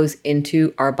goes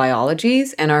into our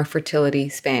biologies and our fertility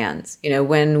spans.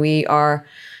 When we are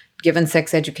given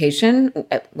sex education,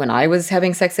 when I was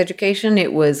having sex education,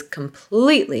 it was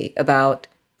completely about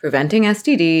preventing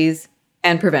STDs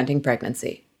and preventing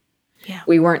pregnancy. Yeah.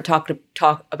 We weren't talk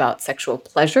about sexual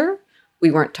pleasure.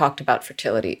 We weren't talked about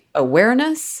fertility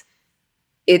awareness.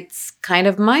 It's kind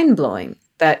of mind-blowing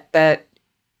that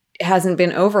hasn't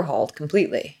been overhauled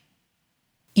completely.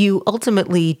 You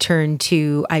ultimately turned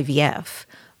to IVF,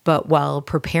 but while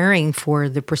preparing for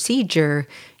the procedure,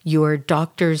 your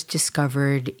doctors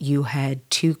discovered you had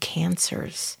 2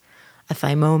 cancers, a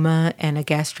thymoma and a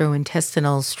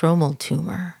gastrointestinal stromal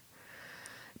tumor.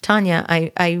 Tanya,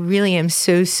 I really am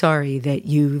so sorry that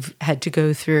you've had to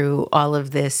go through all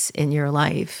of this in your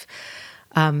life.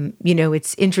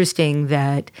 It's interesting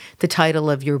that the title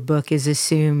of your book is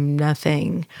Assume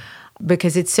Nothing,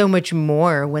 because it's so much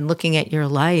more when looking at your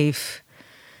life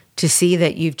to see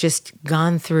that you've just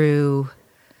gone through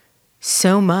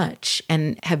so much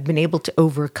and have been able to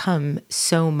overcome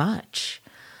so much.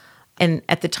 And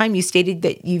at the time you stated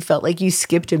that you felt like you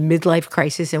skipped a midlife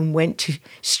crisis and went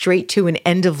straight to an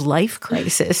end of life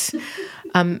crisis.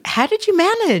 How did you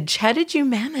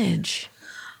manage?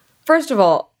 First of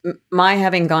all, my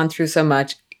having gone through so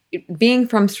much, being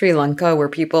from Sri Lanka, where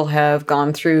people have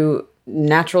gone through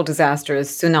natural disasters,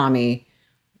 tsunami,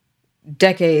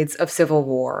 decades of civil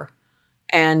war,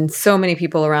 and so many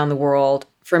people around the world,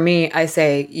 for me, I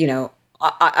say,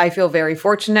 I feel very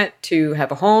fortunate to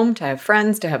have a home, to have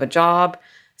friends, to have a job.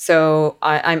 So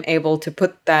I'm able to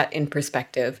put that in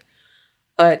perspective.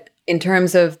 But in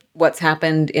terms of what's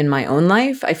happened in my own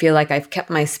life, I feel like I've kept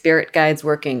my spirit guides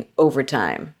working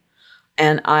overtime.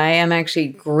 And I am actually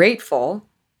grateful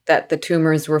that the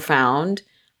tumors were found.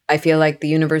 I feel like the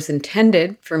universe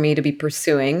intended for me to be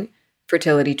pursuing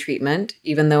fertility treatment,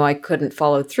 even though I couldn't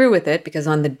follow through with it, because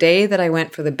on the day that I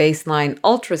went for the baseline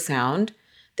ultrasound,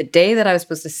 the day that I was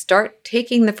supposed to start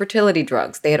taking the fertility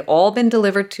drugs, they had all been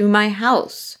delivered to my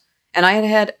house. And I had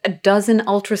had a dozen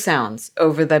ultrasounds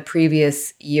over the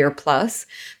previous year plus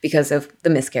because of the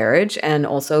miscarriage and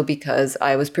also because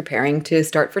I was preparing to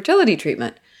start fertility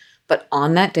treatment. But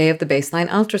on that day of the baseline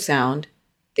ultrasound,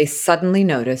 they suddenly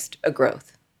noticed a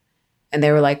growth. And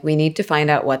they were like, we need to find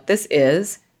out what this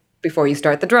is before you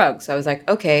start the drugs. So I was like,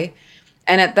 okay.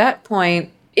 And at that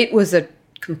point, it was a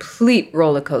complete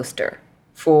roller coaster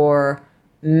for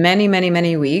many, many,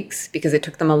 many weeks because it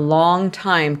took them a long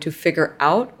time to figure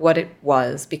out what it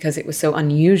was because it was so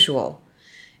unusual.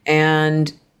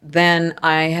 And then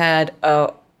I had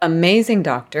an amazing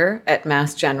doctor at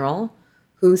Mass General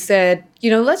who said,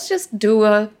 let's just do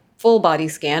a full body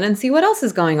scan and see what else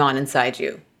is going on inside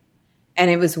you. And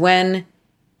it was when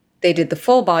they did the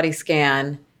full body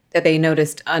scan that they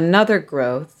noticed another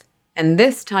growth. And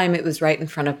this time it was right in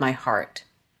front of my heart.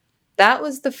 That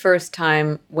was the first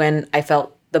time when I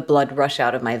felt the blood rush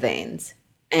out of my veins.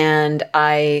 And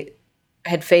I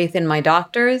had faith in my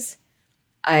doctors.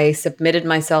 I submitted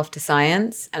myself to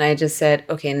science. And I just said,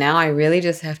 okay, now I really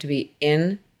just have to be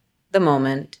in the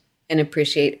moment and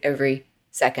appreciate every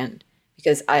second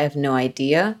because I have no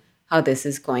idea how this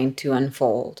is going to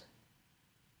unfold.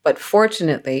 But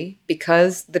fortunately,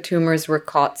 because the tumors were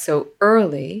caught so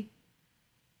early,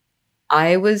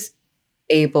 I was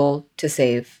able to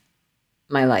save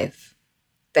my life,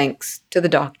 thanks to the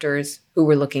doctors who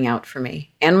were looking out for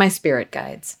me and my spirit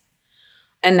guides.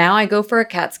 And now I go for a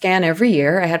CAT scan every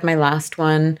year. I had my last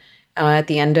one at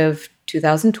the end of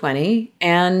 2020.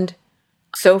 And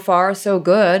so far, so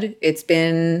good. It's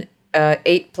been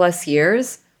 8+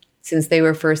 years since they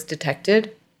were first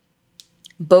detected.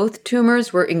 Both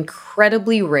tumors were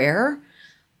incredibly rare.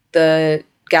 The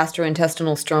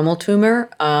gastrointestinal stromal tumor,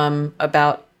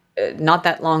 about not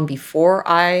that long before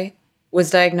I was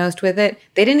diagnosed with it,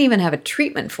 they didn't even have a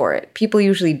treatment for it. People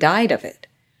usually died of it.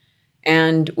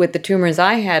 And with the tumors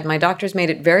I had, my doctors made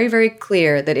it very, very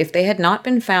clear that if they had not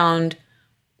been found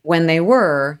when they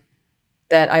were,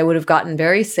 that I would have gotten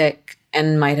very sick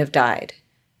and might have died.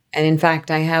 And in fact,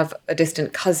 I have a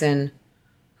distant cousin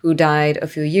who died a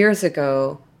few years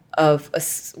ago of a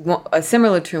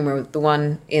similar tumor, the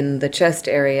one in the chest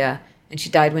area, and she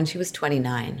died when she was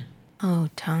 29. Oh,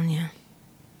 Tanya.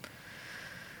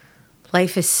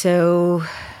 Life is so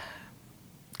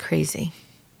crazy.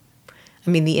 I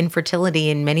mean, the infertility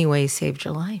in many ways saved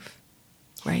your life,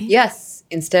 right? Yes.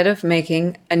 Instead of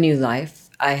making a new life,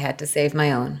 I had to save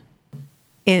my own.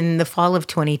 In the fall of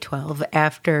 2012,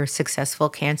 after successful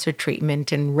cancer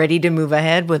treatment and ready to move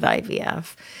ahead with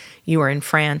IVF, you were in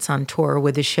France on tour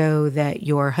with a show that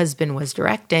your husband was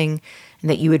directing and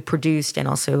that you had produced and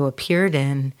also appeared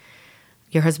in.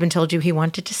 Your husband told you he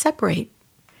wanted to separate.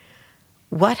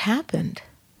 What happened?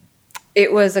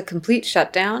 It was a complete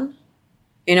shutdown.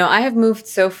 I have moved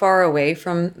so far away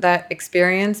from that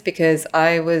experience because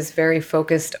I was very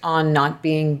focused on not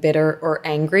being bitter or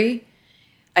angry.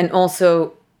 And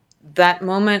also, that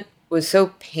moment was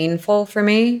so painful for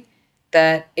me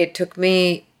that it took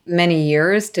me many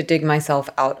years to dig myself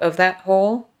out of that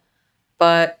hole.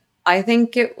 But I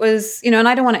think it was, and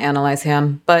I don't want to analyze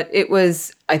him, but it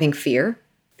was, I think, fear.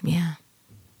 Yeah.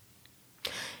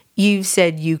 You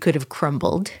said you could have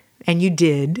crumbled, and you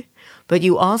did, but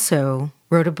you also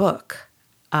wrote a book,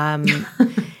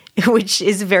 which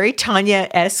is a very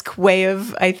Tanya-esque way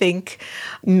of, I think,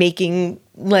 making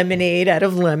lemonade out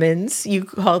of lemons. You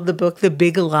called the book The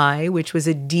Big Lie, which was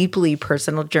a deeply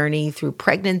personal journey through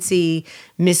pregnancy,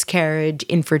 miscarriage,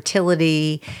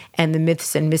 infertility, and the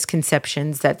myths and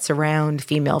misconceptions that surround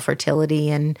female fertility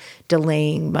and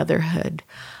delaying motherhood.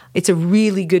 It's a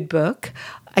really good book.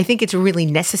 I think it's a really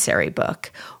necessary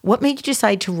book. What made you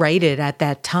decide to write it at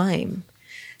that time?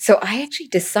 So I actually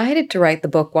decided to write the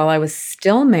book while I was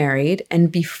still married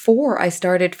and before I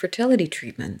started fertility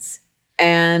treatments.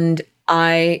 And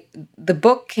the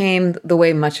book came the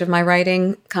way much of my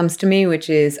writing comes to me, which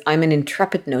is I'm an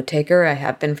intrepid note taker. I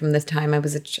have been from the time I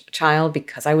was a child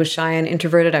because I was shy and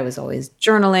introverted. I was always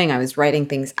journaling. I was writing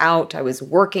things out. I was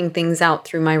working things out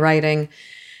through my writing.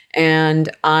 And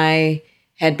I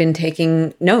had been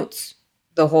taking notes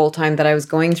the whole time that I was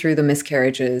going through the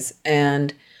miscarriages.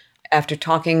 And after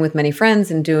talking with many friends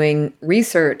and doing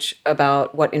research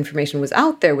about what information was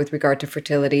out there with regard to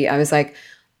fertility, I was like,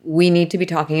 we need to be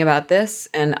talking about this,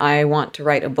 and I want to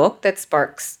write a book that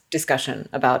sparks discussion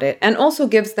about it and also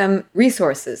gives them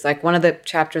resources. Like one of the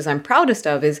chapters I'm proudest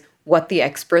of is What the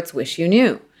Experts Wish You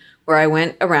Knew, where I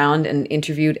went around and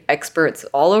interviewed experts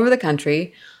all over the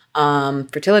country,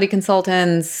 fertility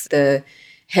consultants, the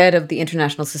head of the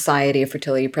International Society of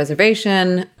Fertility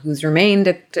Preservation, who's remained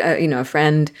a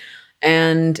friend.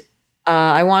 And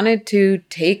I wanted to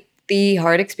take the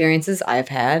hard experiences I've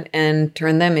had and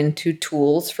turn them into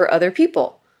tools for other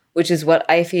people, which is what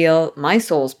I feel my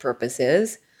soul's purpose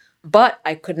is. But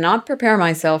I could not prepare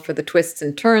myself for the twists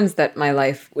and turns that my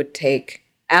life would take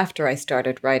after I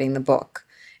started writing the book.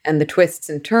 And the twists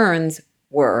and turns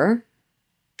were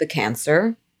the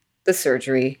cancer, the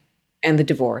surgery, and the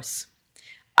divorce.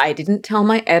 I didn't tell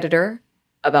my editor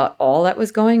about all that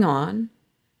was going on.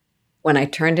 When I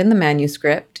turned in the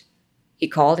manuscript, he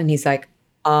called and he's like,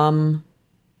 what?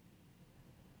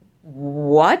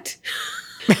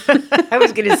 I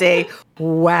was going to say,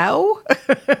 wow.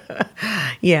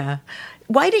 Yeah.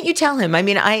 Why didn't you tell him? I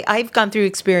mean, I've gone through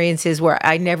experiences where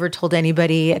I never told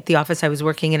anybody at the office I was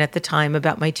working in at the time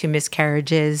about my 2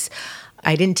 miscarriages.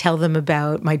 I didn't tell them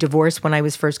about my divorce when I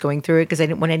was first going through it because I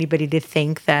didn't want anybody to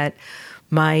think that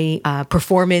my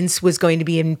performance was going to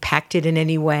be impacted in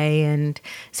any way. And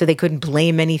so they couldn't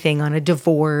blame anything on a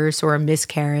divorce or a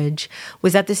miscarriage.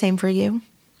 Was that the same for you?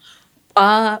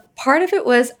 Part of it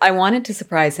was I wanted to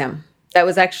surprise him. That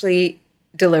was actually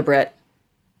deliberate.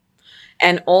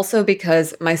 And also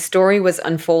because my story was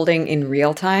unfolding in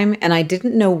real time and I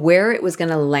didn't know where it was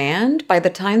going to land by the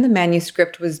time the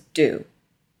manuscript was due.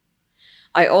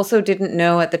 I also didn't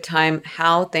know at the time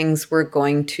how things were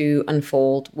going to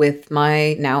unfold with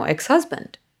my now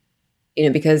ex-husband.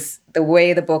 Because the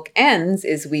way the book ends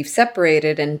is we've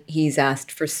separated and he's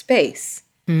asked for space.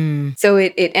 So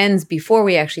it ends before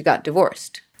we actually got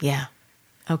divorced. Yeah.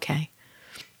 Okay.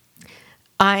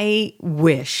 I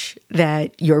wish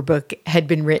that your book had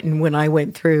been written when I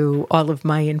went through all of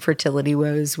my infertility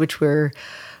woes, which were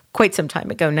quite some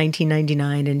time ago,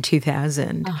 1999 and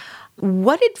 2000. Oh.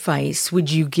 What advice would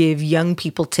you give young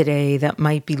people today that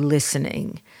might be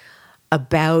listening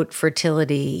about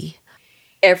fertility?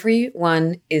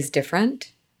 Everyone is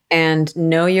different, and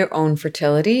know your own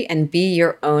fertility and be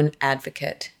your own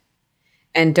advocate.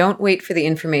 And don't wait for the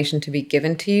information to be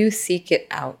given to you. Seek it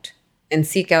out and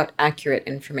seek out accurate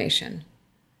information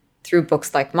through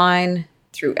books like mine,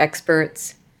 through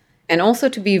experts, and also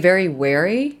to be very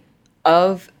wary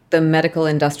of the medical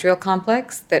industrial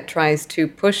complex that tries to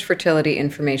push fertility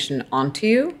information onto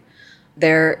you.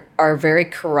 There are very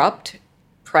corrupt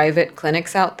private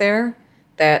clinics out there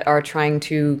that are trying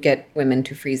to get women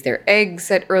to freeze their eggs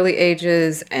at early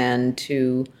ages and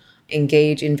to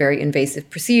engage in very invasive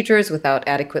procedures without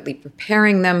adequately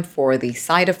preparing them for the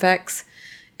side effects.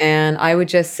 And I would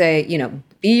just say,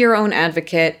 be your own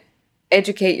advocate,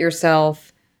 educate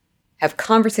yourself, have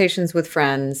conversations with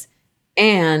friends,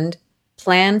 and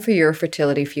plan for your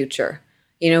fertility future.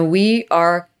 We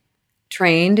are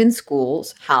trained in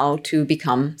schools how to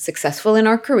become successful in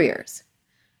our careers,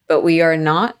 but we are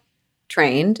not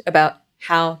trained about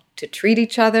how to treat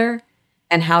each other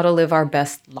and how to live our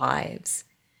best lives.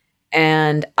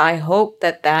 And I hope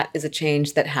that that is a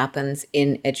change that happens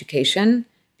in education,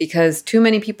 because too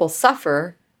many people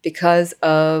suffer because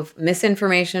of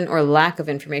misinformation or lack of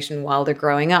information while they're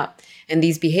growing up. And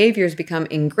these behaviors become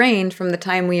ingrained from the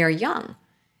time we are young.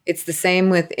 It's the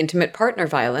same with intimate partner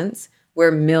violence,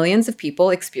 where millions of people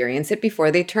experience it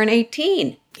before they turn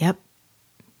 18. Yep,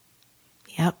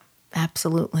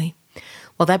 absolutely.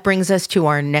 Well, that brings us to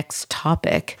our next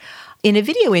topic. In a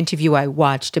video interview I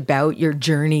watched about your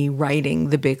journey writing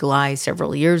The Big Lie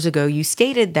several years ago, you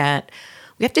stated that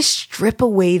we have to strip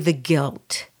away the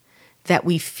guilt that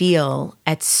we feel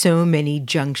at so many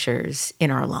junctures in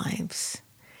our lives.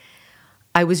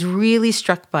 I was really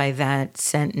struck by that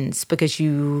sentence because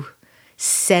you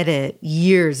said it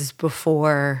years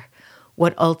before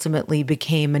what ultimately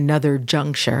became another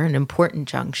juncture, an important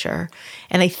juncture.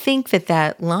 And I think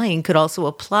that line could also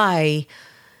apply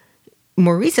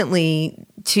more recently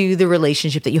to the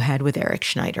relationship that you had with Eric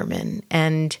Schneiderman.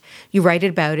 And you write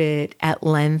about it at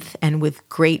length and with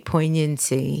great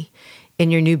poignancy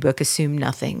in your new book, Assume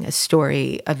Nothing, a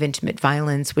story of intimate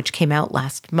violence, which came out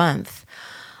last month.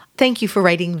 Thank you for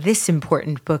writing this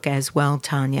important book as well,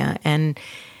 Tanya. And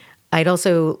I'd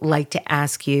also like to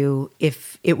ask you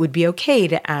if it would be okay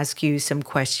to ask you some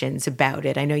questions about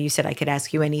it. I know you said I could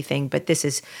ask you anything, but this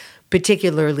is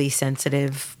particularly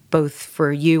sensitive, both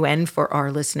for you and for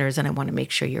our listeners, and I want to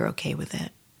make sure you're okay with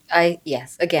it.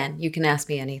 Yes, again, you can ask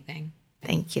me anything.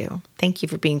 Thank you. Thank you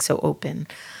for being so open.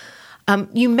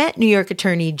 You met New York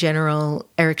Attorney General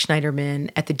Eric Schneiderman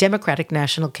at the Democratic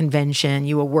National Convention.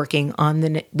 You were working on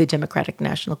the Democratic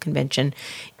National Convention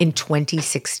in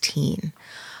 2016.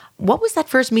 What was that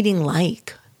first meeting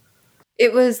like?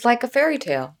 It was like a fairy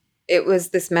tale. It was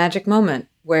this magic moment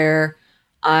where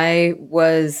I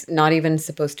was not even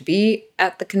supposed to be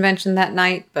at the convention that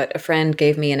night, but a friend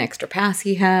gave me an extra pass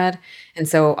he had. And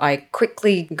so I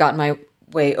quickly got my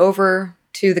way over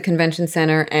to the convention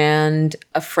center, and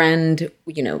a friend,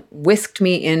 whisked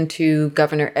me into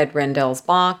Governor Ed Rendell's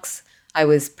box. I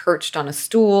was perched on a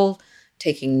stool,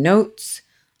 taking notes.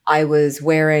 I was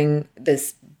wearing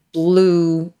this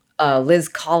blue Liz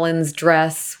Collins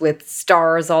dress with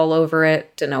stars all over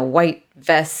it and a white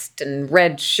vest and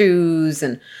red shoes.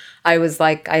 And I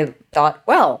thought,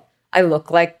 well, I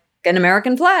look like an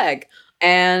American flag.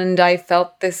 And I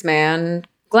felt this man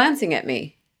glancing at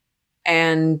me.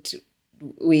 And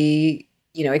we,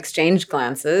 exchanged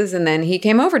glances, and then he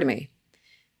came over to me.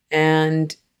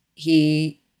 And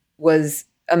he was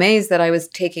amazed that I was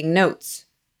taking notes,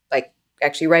 like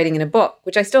actually writing in a book,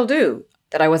 which I still do,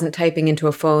 that I wasn't typing into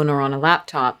a phone or on a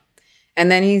laptop.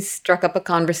 And then he struck up a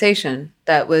conversation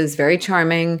that was very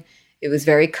charming. It was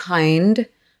very kind,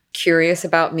 curious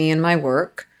about me and my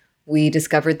work. We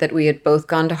discovered that we had both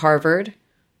gone to Harvard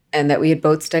and that we had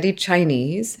both studied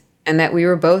Chinese, and that we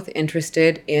were both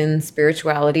interested in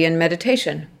spirituality and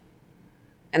meditation.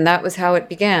 And that was how it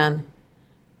began.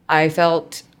 I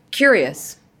felt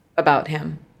curious about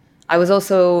him. I was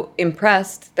also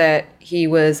impressed that he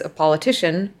was a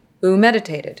politician who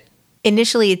meditated.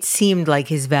 Initially, it seemed like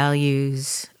his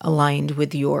values aligned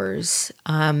with yours.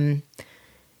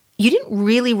 You didn't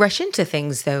really rush into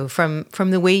things, though, from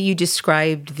the way you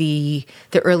described the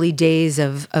early days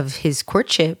of his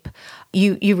courtship.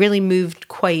 You really moved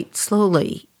quite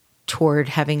slowly toward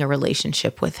having a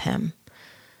relationship with him.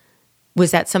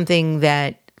 Was that something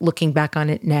that, looking back on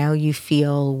it now, you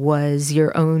feel was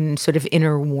your own sort of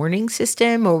inner warning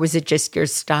system, or was it just your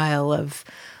style of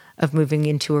moving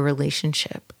into a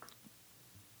relationship?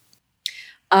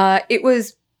 It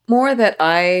was more that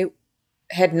I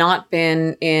had not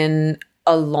been in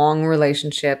a long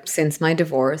relationship since my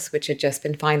divorce, which had just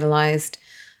been finalized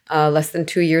less than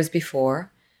 2 years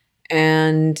before.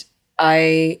 And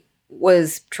I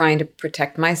was trying to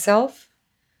protect myself,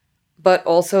 but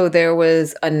also there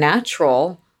was a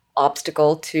natural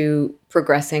obstacle to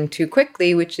progressing too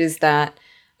quickly, which is that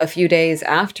a few days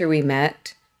after we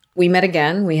met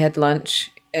again. We had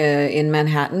lunch in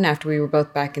Manhattan after we were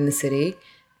both back in the city,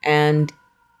 and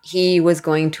he was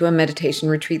going to a meditation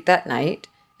retreat that night,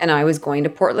 and I was going to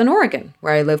Portland, Oregon,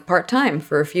 where I live part-time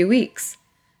for a few weeks.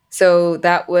 So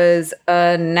that was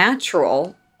a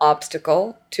natural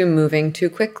obstacle to moving too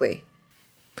quickly.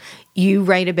 You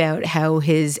write about how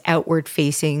his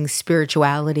outward-facing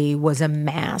spirituality was a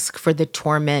mask for the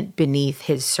torment beneath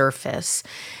his surface,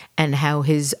 and how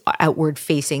his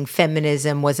outward-facing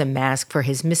feminism was a mask for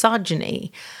his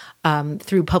misogyny.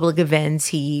 Through public events,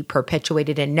 he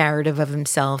perpetuated a narrative of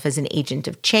himself as an agent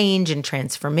of change and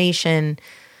transformation.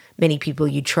 Many people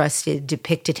you trusted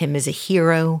depicted him as a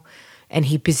hero, and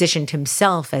he positioned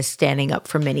himself as standing up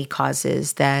for many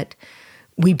causes that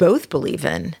we both believe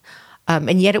in.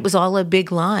 And yet it was all a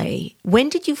big lie. When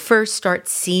did you first start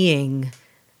seeing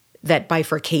that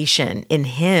bifurcation in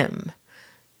him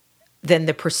than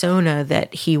the persona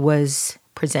that he was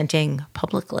presenting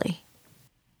publicly?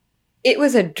 It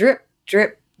was a drip,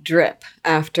 drip, drip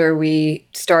after we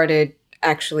started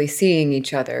actually seeing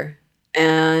each other.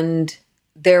 And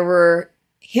there were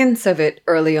hints of it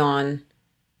early on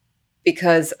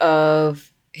because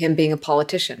of him being a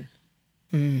politician.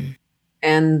 Mm.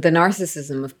 And the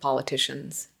narcissism of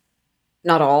politicians.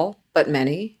 Not all, but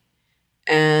many.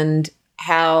 And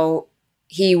how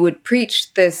he would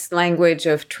preach this language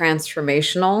of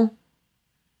transformational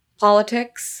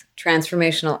politics,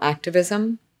 transformational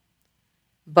activism.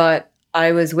 But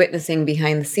I was witnessing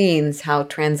behind the scenes how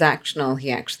transactional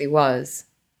he actually was.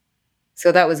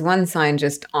 So that was one sign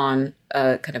just on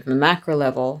a kind of a macro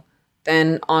level.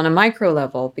 Then on a micro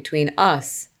level between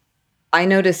us, I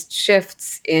noticed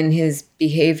shifts in his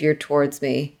behavior towards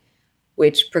me,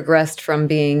 which progressed from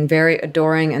being very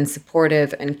adoring and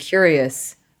supportive and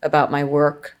curious about my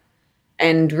work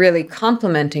and really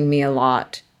complimenting me a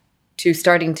lot, to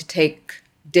starting to take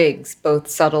digs, both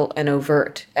subtle and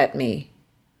overt, at me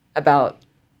about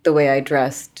the way I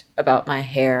dressed, about my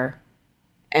hair.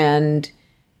 And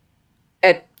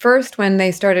at first, when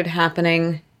they started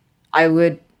happening, I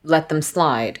would let them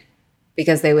slide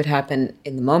because they would happen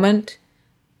in the moment.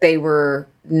 They were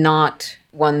not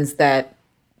ones that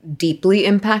deeply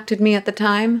impacted me at the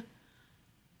time.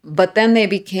 But then they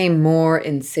became more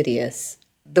insidious.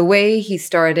 The way he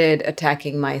started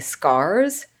attacking my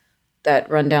scars that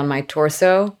run down my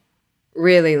torso,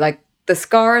 really, like, the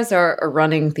scars are a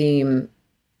running theme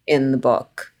in the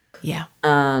book. Yeah.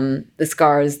 The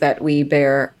scars that we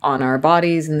bear on our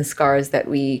bodies and the scars that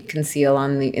we conceal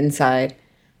on the inside.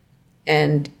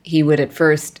 And he would at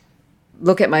first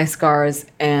look at my scars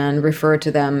and refer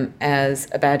to them as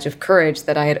a badge of courage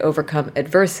that I had overcome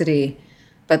adversity.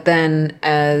 But then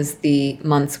as the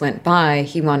months went by,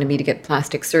 he wanted me to get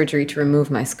plastic surgery to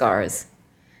remove my scars.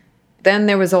 Then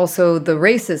there was also the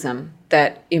racism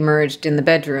that emerged in the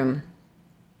bedroom,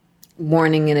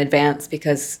 warning in advance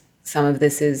because some of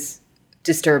this is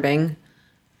disturbing.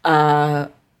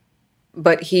 But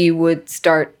he would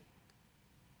start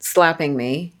slapping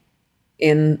me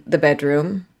in the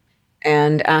bedroom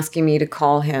and asking me to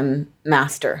call him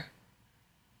master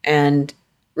and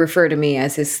refer to me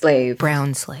as his slave.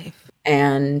 Brown slave.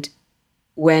 And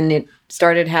when it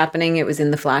started happening, it was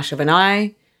in the flash of an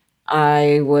eye.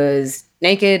 I was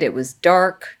naked. It was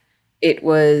dark. It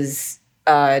was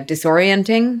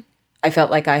disorienting. I felt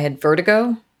like I had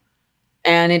vertigo.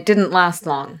 And it didn't last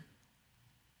long.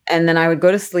 And then I would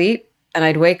go to sleep and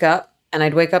I'd wake up. And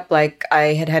I'd wake up like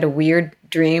I had had a weird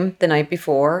dream the night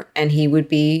before. And he would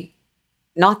be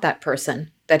not that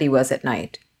person that he was at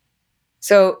night.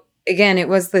 So again, it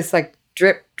was this like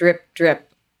drip, drip,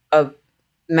 drip of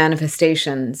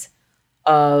manifestations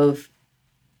of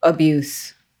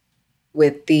abuse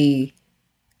with the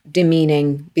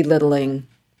demeaning, belittling,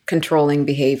 controlling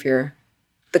behavior,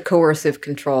 the coercive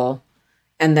control,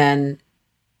 and then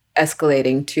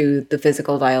escalating to the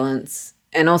physical violence.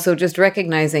 And also just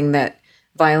recognizing that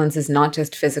violence is not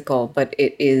just physical, but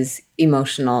it is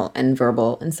emotional and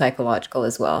verbal and psychological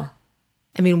as well.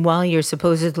 I mean, while you're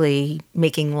supposedly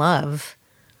making love,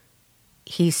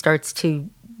 he starts to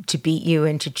beat you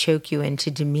and to choke you and to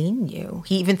demean you.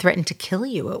 He even threatened to kill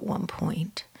you at one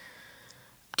point.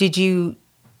 Did you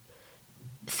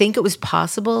think it was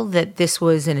possible that this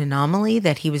was an anomaly,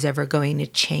 that he was ever going to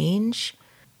change?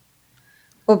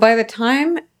 Well, by the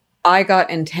time I got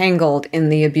entangled in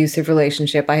the abusive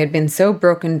relationship, I had been so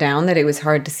broken down that it was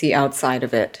hard to see outside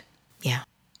of it. Yeah.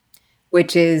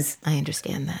 Which is... I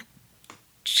understand that.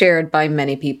 Shared by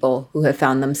many people who have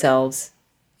found themselves,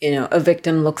 a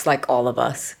victim looks like all of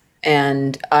us.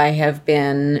 And I have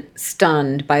been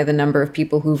stunned by the number of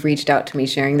people who've reached out to me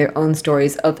sharing their own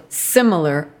stories of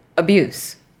similar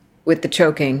abuse with the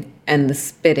choking and the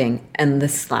spitting and the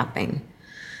slapping.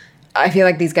 I feel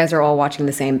like these guys are all watching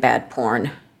the same bad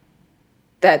porn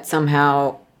that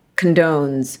somehow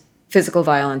condones physical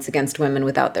violence against women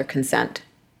without their consent.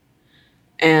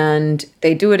 And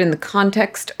they do it in the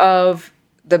context of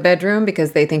the bedroom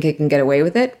because they think it can get away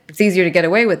with it. It's easier to get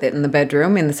away with it in the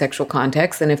bedroom in the sexual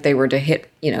context than if they were to hit,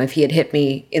 if he had hit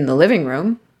me in the living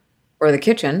room or the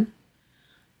kitchen.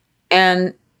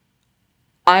 And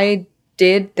I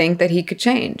did think that he could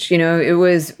change. It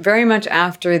was very much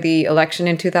after the election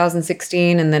in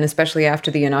 2016 and then especially after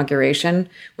the inauguration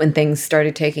when things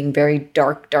started taking very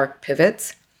dark, dark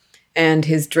pivots. And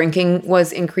his drinking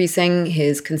was increasing,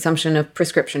 his consumption of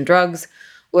prescription drugs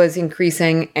was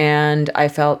increasing, and I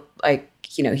felt like,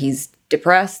 he's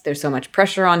depressed, there's so much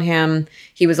pressure on him.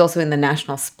 He was also in the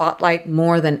national spotlight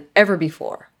more than ever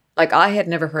before. Like, I had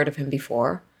never heard of him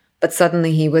before, but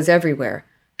suddenly he was everywhere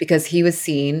because he was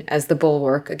seen as the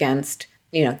bulwark against,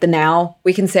 the now,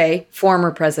 we can say,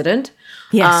 former president.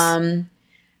 Yes.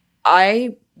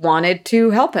 I wanted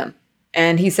to help him,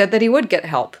 and he said that he would get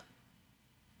help.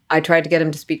 I tried to get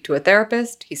him to speak to a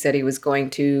therapist. He said he was going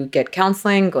to get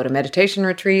counseling, go to meditation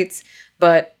retreats,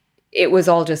 but it was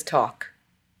all just talk.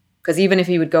 Because even if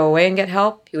he would go away and get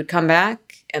help, he would come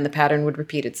back and the pattern would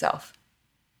repeat itself.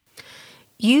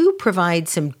 You provide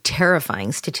some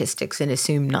terrifying statistics in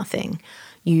Assume Nothing.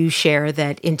 You share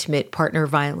that intimate partner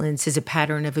violence is a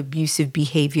pattern of abusive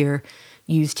behavior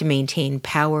used to maintain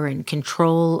power and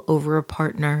control over a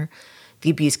partner. The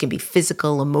abuse can be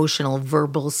physical, emotional,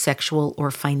 verbal, sexual,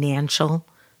 or financial,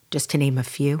 just to name a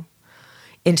few.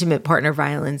 Intimate partner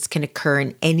violence can occur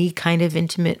in any kind of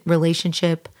intimate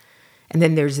relationship. And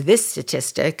then there's this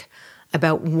statistic.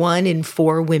 About 1 in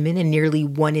 4 women and nearly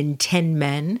 1 in 10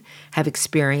 men have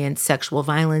experienced sexual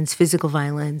violence, physical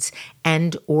violence,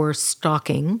 and or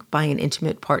stalking by an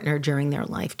intimate partner during their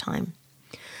lifetime.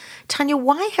 Tanya,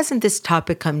 why hasn't this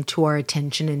topic come to our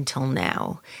attention until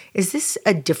now? Is this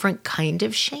a different kind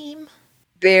of shame?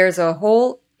 There's a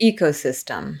whole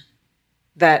ecosystem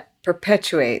that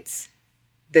perpetuates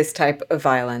this type of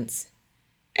violence.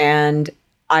 And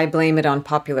I blame it on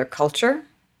popular culture,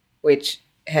 which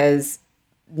has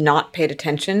not paid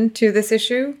attention to this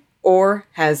issue or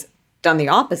has done the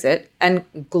opposite and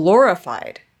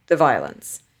glorified the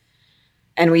violence.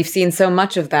 And we've seen so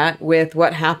much of that with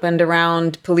what happened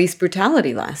around police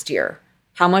brutality last year.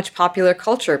 How much popular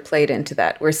culture played into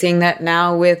that. We're seeing that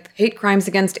now with hate crimes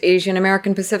against Asian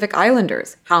American Pacific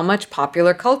Islanders. How much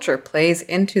popular culture plays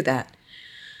into that.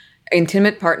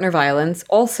 Intimate partner violence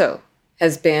also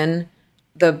has been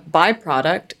the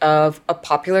byproduct of a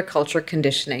popular culture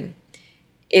conditioning.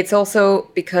 It's also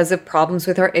because of problems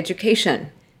with our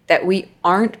education, that we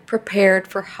aren't prepared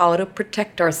for how to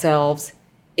protect ourselves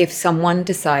if someone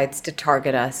decides to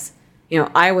target us.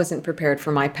 I wasn't prepared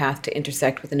for my path to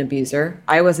intersect with an abuser.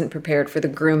 I wasn't prepared for the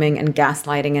grooming and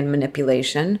gaslighting and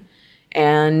manipulation.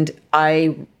 And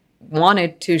I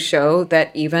wanted to show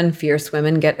that even fierce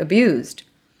women get abused.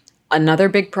 Another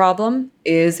big problem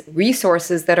is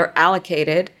resources that are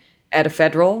allocated at a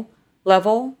federal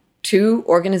level to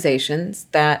organizations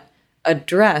that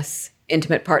address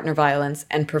intimate partner violence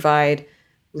and provide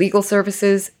legal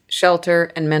services,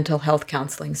 shelter, and mental health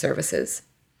counseling services.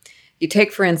 You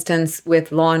take, for instance,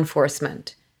 with law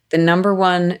enforcement, the number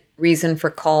one reason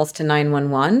for calls to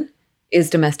 911 is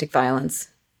domestic violence.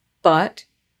 But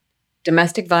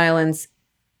domestic violence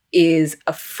is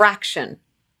a fraction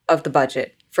of the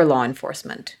budget for law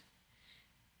enforcement.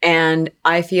 And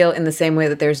I feel in the same way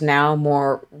that there's now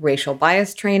more racial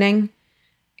bias training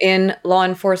in law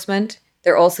enforcement,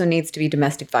 there also needs to be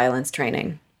domestic violence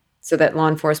training so that law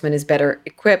enforcement is better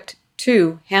equipped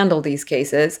to handle these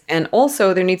cases. And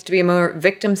also there needs to be a more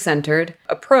victim-centered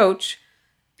approach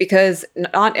because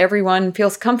not everyone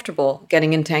feels comfortable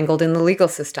getting entangled in the legal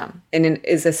system. And it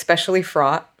is especially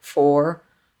fraught for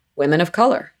women of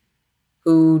color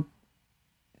who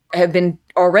have been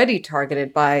already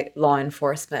targeted by law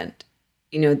enforcement.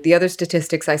 The other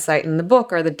statistics I cite in the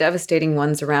book are the devastating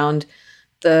ones around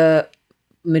the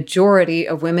majority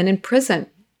of women in prison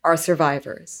are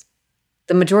survivors.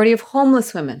 The majority of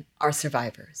homeless women are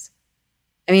survivors.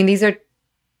 These are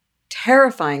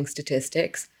terrifying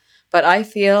statistics, but I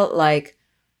feel like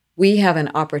we have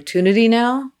an opportunity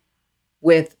now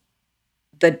with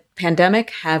the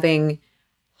pandemic having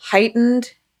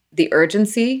heightened the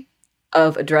urgency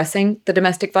of addressing the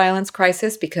domestic violence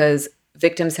crisis because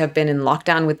victims have been in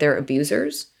lockdown with their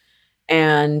abusers,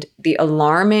 and the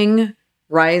alarming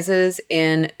rises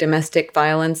in domestic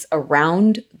violence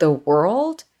around the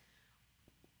world,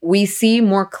 we see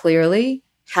more clearly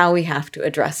how we have to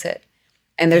address it.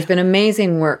 And there's been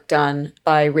amazing work done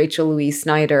by Rachel Louise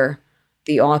Snyder,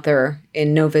 the author,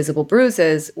 in No Visible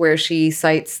Bruises, where she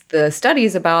cites the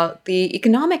studies about the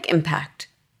economic impact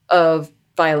of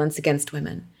violence against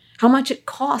women, how much it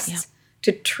costs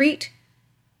to treat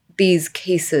these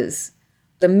cases,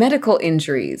 the medical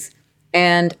injuries,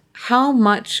 and how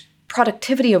much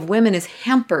productivity of women is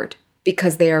hampered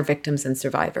because they are victims and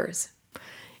survivors.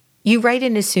 You write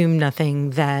in Assume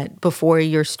Nothing that before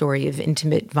your story of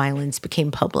intimate violence became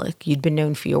public, you'd been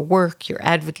known for your work, your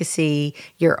advocacy,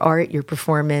 your art, your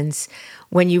performance.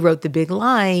 When you wrote The Big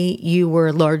Lie, you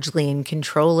were largely in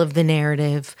control of the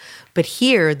narrative. But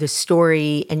here, the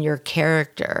story and your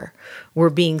character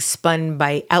were being spun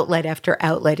by outlet after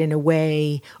outlet in a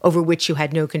way over which you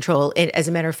had no control. And as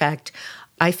a matter of fact,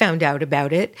 I found out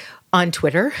about it on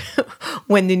Twitter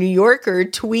when the New Yorker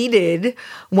tweeted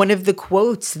one of the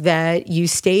quotes that you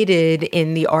stated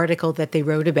in the article that they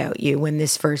wrote about you when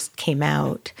this first came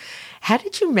out. How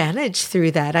did you manage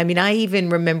through that? I even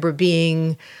remember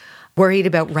being worried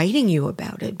about writing you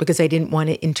about it because I didn't want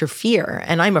to interfere,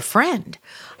 and I'm a friend.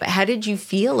 But how did you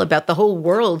feel about the whole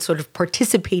world sort of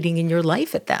participating in your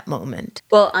life at that moment?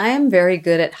 Well, I am very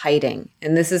good at hiding,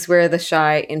 and this is where the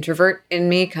shy introvert in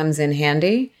me comes in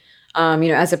handy.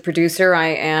 As a producer, I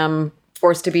am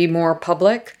forced to be more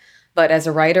public, but as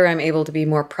a writer, I'm able to be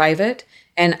more private.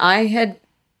 And I had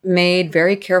made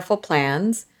very careful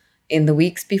plans in the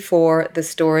weeks before the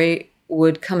story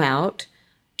would come out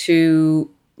to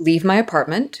leave my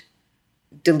apartment,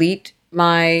 delete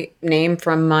my name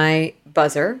from my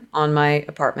buzzer on my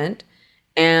apartment,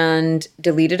 and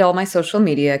deleted all my social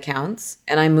media accounts.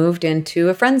 And I moved into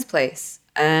a friend's place,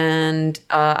 and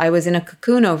I was in a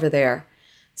cocoon over there,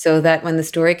 so that when the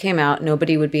story came out,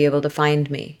 nobody would be able to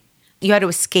find me. You had to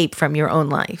escape from your own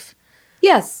life.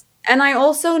 Yes. And I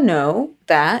also know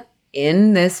that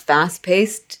in this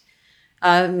fast-paced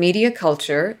media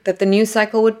culture, that the news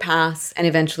cycle would pass and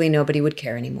eventually nobody would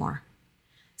care anymore.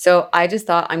 So I just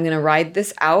thought, I'm going to ride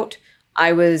this out.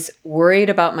 I was worried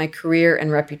about my career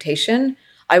and reputation.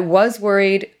 I was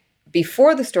worried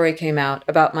before the story came out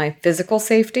about my physical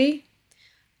safety.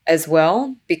 as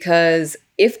well, because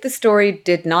if the story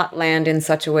did not land in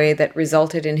such a way that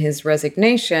resulted in his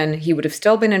resignation, he would have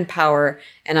still been in power,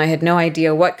 and I had no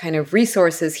idea what kind of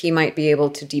resources he might be able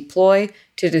to deploy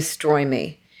to destroy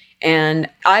me. And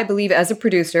I believe as a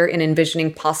producer in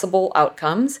envisioning possible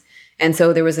outcomes. And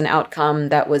so there was an outcome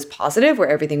that was positive, where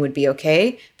everything would be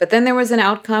okay. But then there was an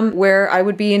outcome where I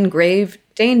would be in grave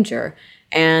danger.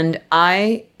 And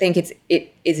I think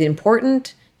it is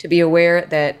important to be aware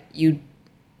that you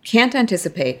can't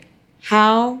anticipate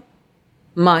how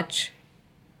much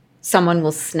someone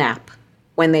will snap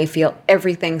when they feel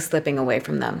everything slipping away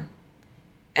from them.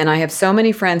 And I have so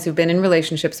many friends who've been in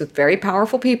relationships with very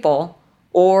powerful people,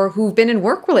 or who've been in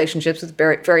work relationships with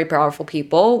very, very powerful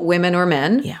people, women or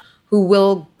men, who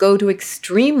will go to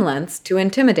extreme lengths to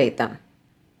intimidate them.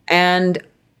 And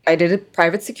I did a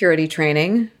private security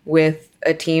training with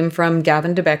a team from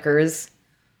Gavin de Becker's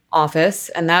office,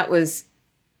 and that was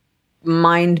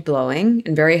mind-blowing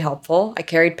and very helpful. I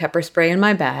carried pepper spray in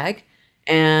my bag,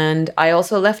 and I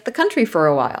also left the country for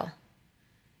a while.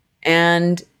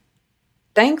 And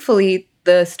thankfully,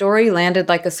 the story landed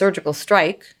like a surgical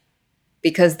strike,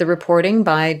 because the reporting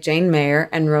by Jane Mayer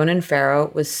and Ronan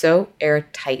Farrow was so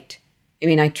airtight. I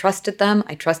mean, I trusted them.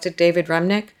 I trusted David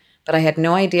Remnick, but I had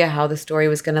no idea how the story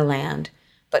was going to land.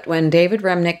 But when David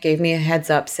Remnick gave me a heads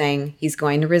up saying he's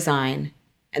going to resign,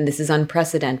 and this is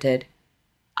unprecedented,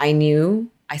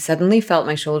 I suddenly felt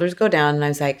my shoulders go down, and I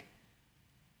was like,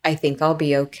 I think I'll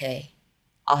be okay.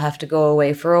 I'll have to go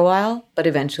away for a while, but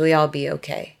eventually I'll be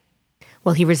okay.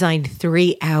 Well, he resigned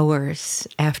 3 hours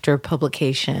after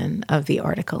publication of the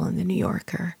article in The New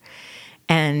Yorker.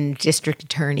 And District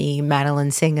Attorney Madeline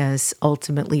Singas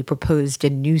ultimately proposed a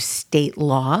new state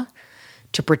law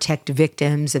to protect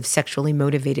victims of sexually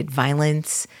motivated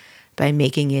violence by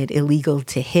making it illegal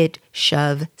to hit,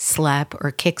 shove, slap,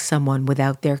 or kick someone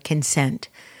without their consent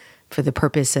for the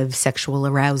purpose of sexual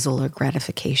arousal or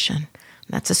gratification.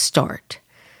 That's a start.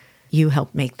 You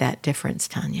helped make that difference,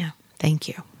 Tanya. Thank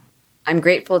you. I'm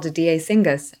grateful to DA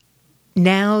Singas.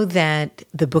 Now that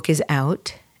the book is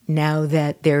out, now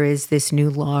that there is this new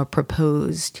law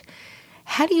proposed,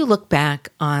 how do you look back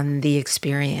on the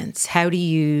experience? How do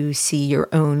you see your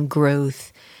own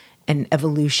growth and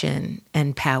evolution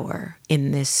and power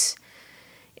in this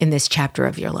chapter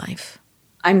of your life?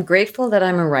 I'm grateful that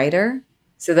I'm a writer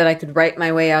so that I could write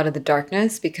my way out of the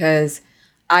darkness, because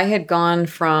I had gone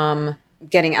from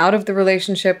getting out of the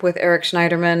relationship with Eric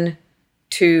Schneiderman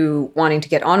to wanting to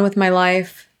get on with my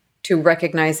life, to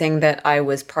recognizing that I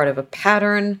was part of a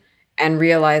pattern and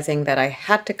realizing that I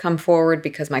had to come forward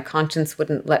because my conscience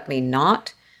wouldn't let me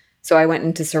not. So I went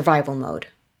into survival mode.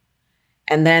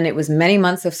 And then it was many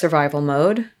months of survival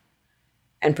mode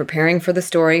and preparing for the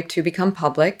story to become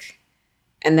public.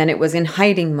 And then it was in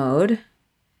hiding mode.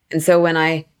 And so when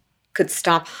I could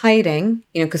stop hiding,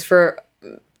 because for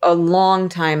a long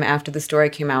time after the story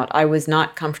came out, I was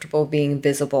not comfortable being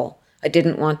visible. I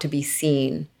didn't want to be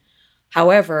seen.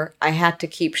 However, I had to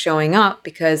keep showing up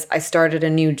because I started a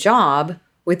new job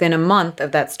within a month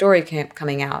of that story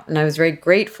coming out. And I was very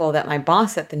grateful that my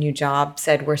boss at the new job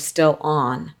said, we're still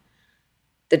on,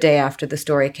 the day after the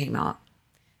story came out.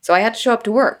 So I had to show up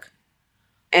to work.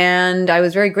 And I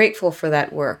was very grateful for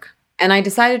that work. And I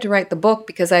decided to write the book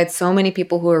because I had so many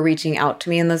people who were reaching out to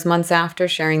me in those months after,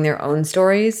 sharing their own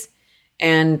stories.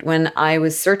 And when I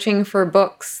was searching for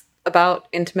books about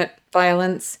intimate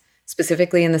violence,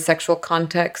 specifically in the sexual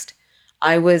context,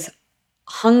 I was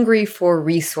hungry for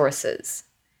resources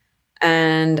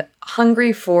and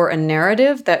hungry for a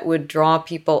narrative that would draw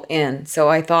people in. So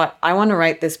I thought, I want to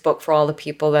write this book for all the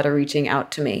people that are reaching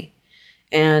out to me.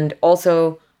 And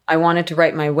also, I wanted to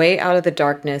write my way out of the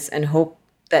darkness and hope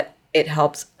that it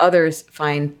helps others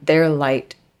find their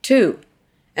light too.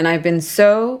 And I've been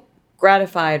so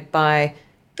gratified by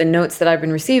the notes that I've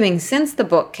been receiving since the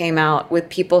book came out, with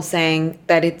people saying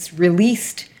that it's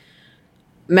released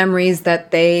memories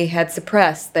that they had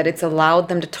suppressed, that it's allowed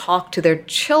them to talk to their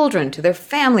children, to their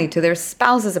family, to their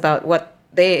spouses about what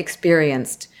they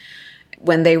experienced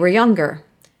when they were younger,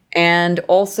 and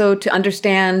also to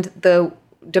understand the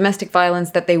domestic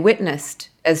violence that they witnessed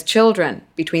as children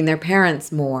between their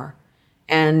parents more.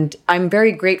 And I'm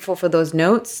very grateful for those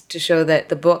notes to show that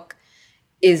the book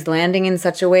is landing in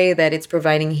such a way that it's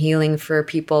providing healing for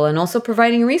people and also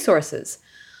providing resources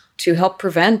to help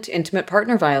prevent intimate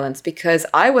partner violence, because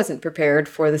I wasn't prepared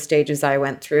for the stages I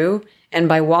went through. And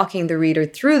by walking the reader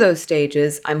through those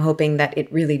stages, I'm hoping that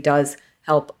it really does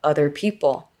help other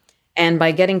people. And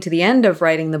by getting to the end of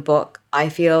writing the book, I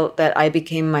feel that I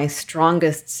became my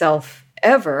strongest self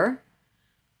ever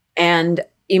and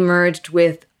emerged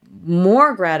with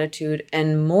more gratitude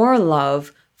and more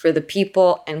love for the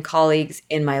people and colleagues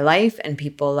in my life and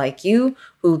people like you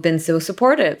who've been so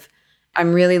supportive.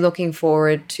 I'm really looking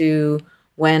forward to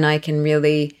when I can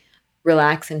really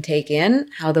relax and take in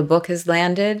how the book has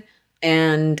landed.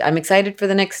 And I'm excited for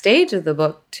the next stage of the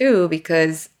book, too,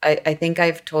 because I think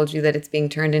I've told you that it's being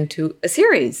turned into a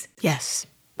series. Yes.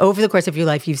 Over the course of your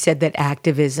life, you've said that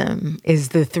activism is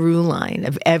the through line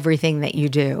of everything that you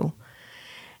do.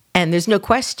 And there's no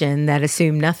question that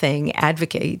Assume Nothing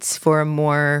advocates for a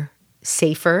more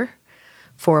safer,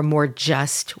 for a more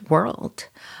just world.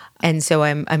 And so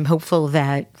I'm hopeful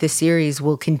that the series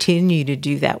will continue to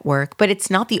do that work. But it's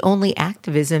not the only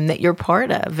activism that you're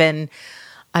part of. And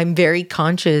I'm very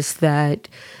conscious that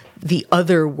the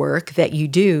other work that you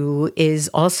do is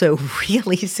also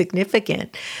really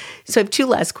significant. So I have two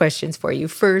last questions for you.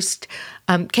 First,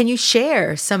 can you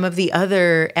share some of the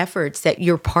other efforts that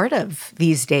you're part of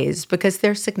these days because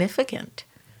they're significant?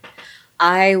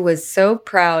 I was so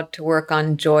proud to work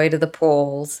on Joy to the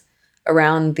Polls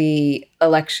around the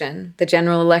election, the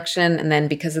general election, and then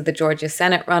because of the Georgia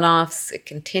Senate runoffs, it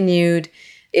continued.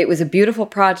 It was a beautiful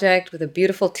project with a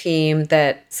beautiful team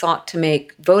that sought to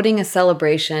make voting a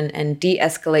celebration and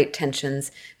de-escalate tensions.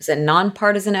 It was a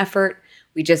nonpartisan effort.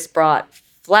 We just brought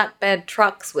flatbed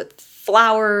trucks with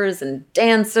flowers and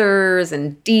dancers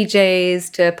and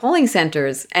DJs to polling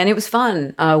centers. And it was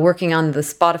fun working on the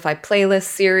Spotify playlist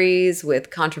series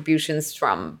with contributions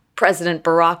from President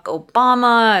Barack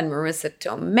Obama and Marissa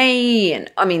Tomei.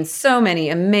 And so many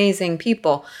amazing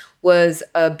people. Was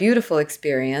a beautiful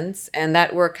experience. And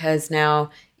that work has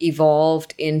now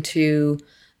evolved into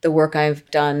the work I've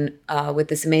done with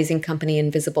this amazing company,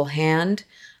 Invisible Hand.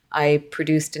 I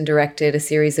produced and directed a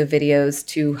series of videos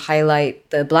to highlight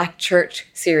the Black Church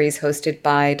series hosted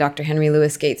by Dr. Henry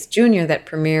Louis Gates Jr. that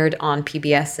premiered on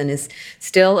PBS and is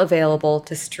still available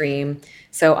to stream.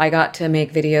 So I got to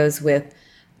make videos with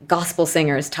gospel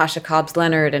singers, Tasha Cobbs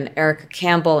Leonard and Erica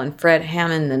Campbell and Fred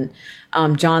Hammond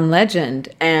and John Legend.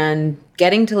 And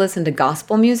getting to listen to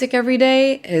gospel music every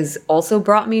day has also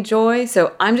brought me joy.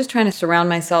 So I'm just trying to surround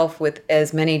myself with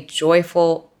as many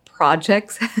joyful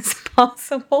projects as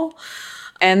possible.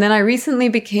 And then I recently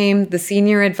became the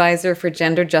senior advisor for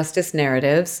gender justice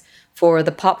narratives for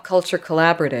the Pop Culture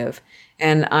Collaborative.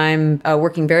 And I'm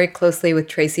working very closely with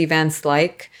Tracy Van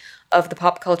Slyke of the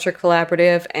Pop Culture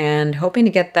Collaborative and hoping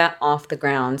to get that off the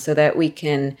ground so that we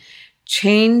can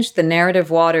change the narrative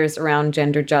waters around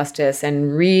gender justice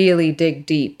and really dig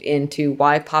deep into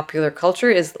why popular culture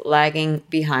is lagging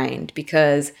behind.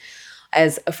 Because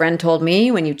as a friend told me,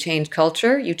 when you change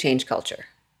culture, you change culture.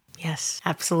 Yes,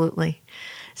 absolutely.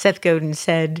 Seth Godin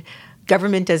said,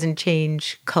 government doesn't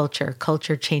change culture,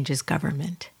 culture changes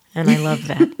government. And I love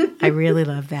that. I really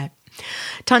love that.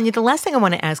 Tanya, the last thing I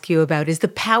want to ask you about is the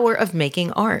power of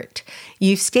making art.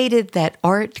 You've stated that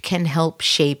art can help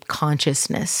shape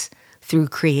consciousness through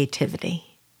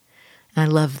creativity. And I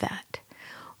love that.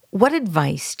 What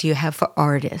advice do you have for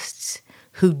artists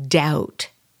who doubt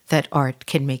that art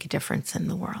can make a difference in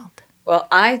the world? Well,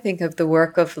 I think of the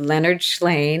work of Leonard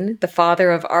Shlain, the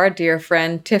father of our dear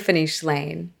friend Tiffany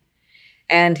Shlain,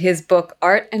 and his book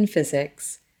Art and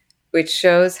Physics, which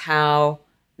shows how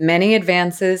many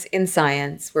advances in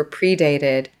science were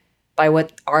predated by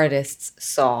what artists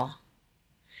saw.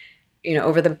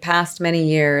 Over the past many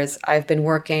years, I've been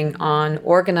working on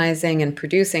organizing and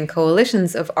producing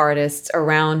coalitions of artists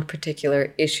around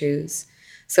particular issues.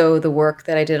 So the work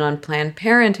that I did on Planned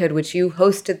Parenthood, which you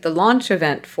hosted the launch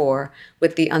event for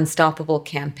with the Unstoppable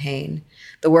campaign.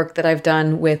 The work that I've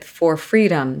done with For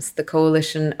Freedoms, the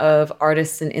coalition of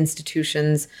artists and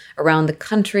institutions around the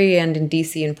country and in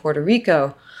DC and Puerto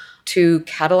Rico, to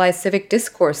catalyze civic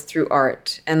discourse through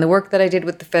art, and the work that I did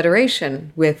with the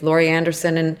Federation with Laurie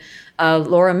Anderson and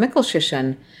Laura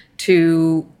Mickelshishen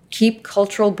to keep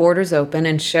cultural borders open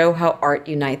and show how art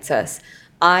unites us.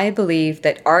 I believe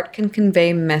that art can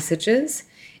convey messages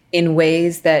in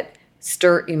ways that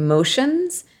stir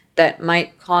emotions that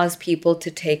might cause people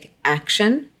to take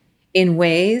action in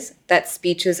ways that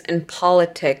speeches and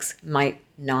politics might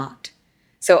not.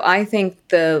 So I think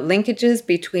the linkages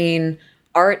between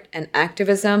art and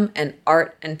activism and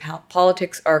art and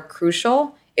politics are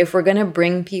crucial if we're going to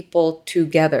bring people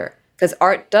together, because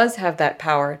art does have that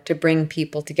power to bring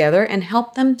people together and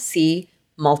help them see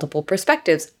multiple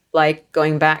perspectives, like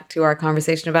going back to our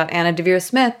conversation about Anna Deavere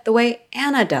Smith, the way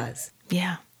Anna does.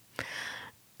 Yeah.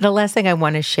 The last thing I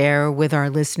want to share with our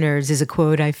listeners is a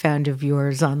quote I found of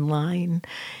yours online.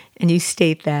 And you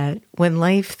state that when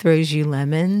life throws you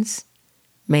lemons,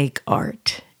 make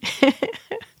art.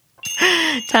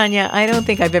 Tanya, I don't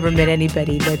think I've ever met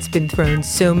anybody that's been thrown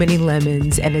so many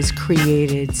lemons and has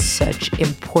created such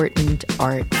important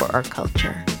art for our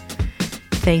culture.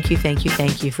 Thank you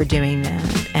for doing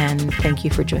that. And thank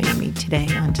you for joining me today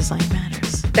on Design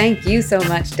Matters. Thank you so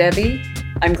much, Debbie.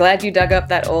 I'm glad you dug up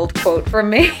that old quote from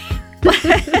me.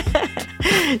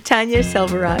 Tanya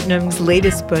Selvaratnam's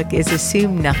latest book is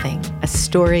Assume Nothing, a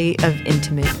story of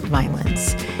intimate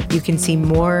violence. You can see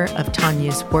more of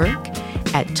Tanya's work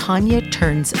at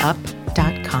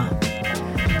tanyaturnsup.com.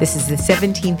 This is the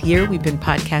 17th year we've been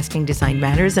podcasting Design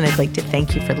Matters, and I'd like to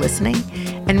thank you for listening.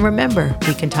 And remember,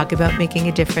 we can talk about making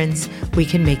a difference, we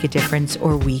can make a difference,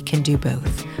 or we can do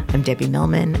both. I'm Debbie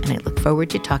Millman, and I look forward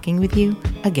to talking with you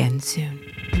again soon.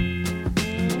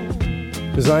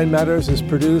 Design Matters is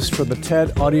produced for the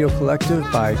TED Audio Collective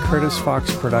by Curtis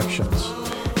Fox Productions.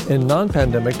 In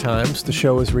non-pandemic times, the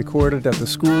show is recorded at the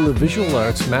School of Visual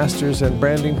Arts Masters and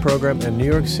Branding Program in New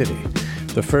York City,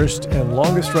 the first and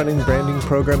longest-running branding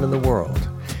program in the world.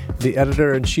 The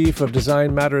editor-in-chief of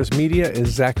Design Matters Media is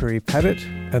Zachary Pettit,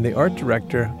 and the art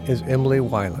director is Emily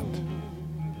Weiland.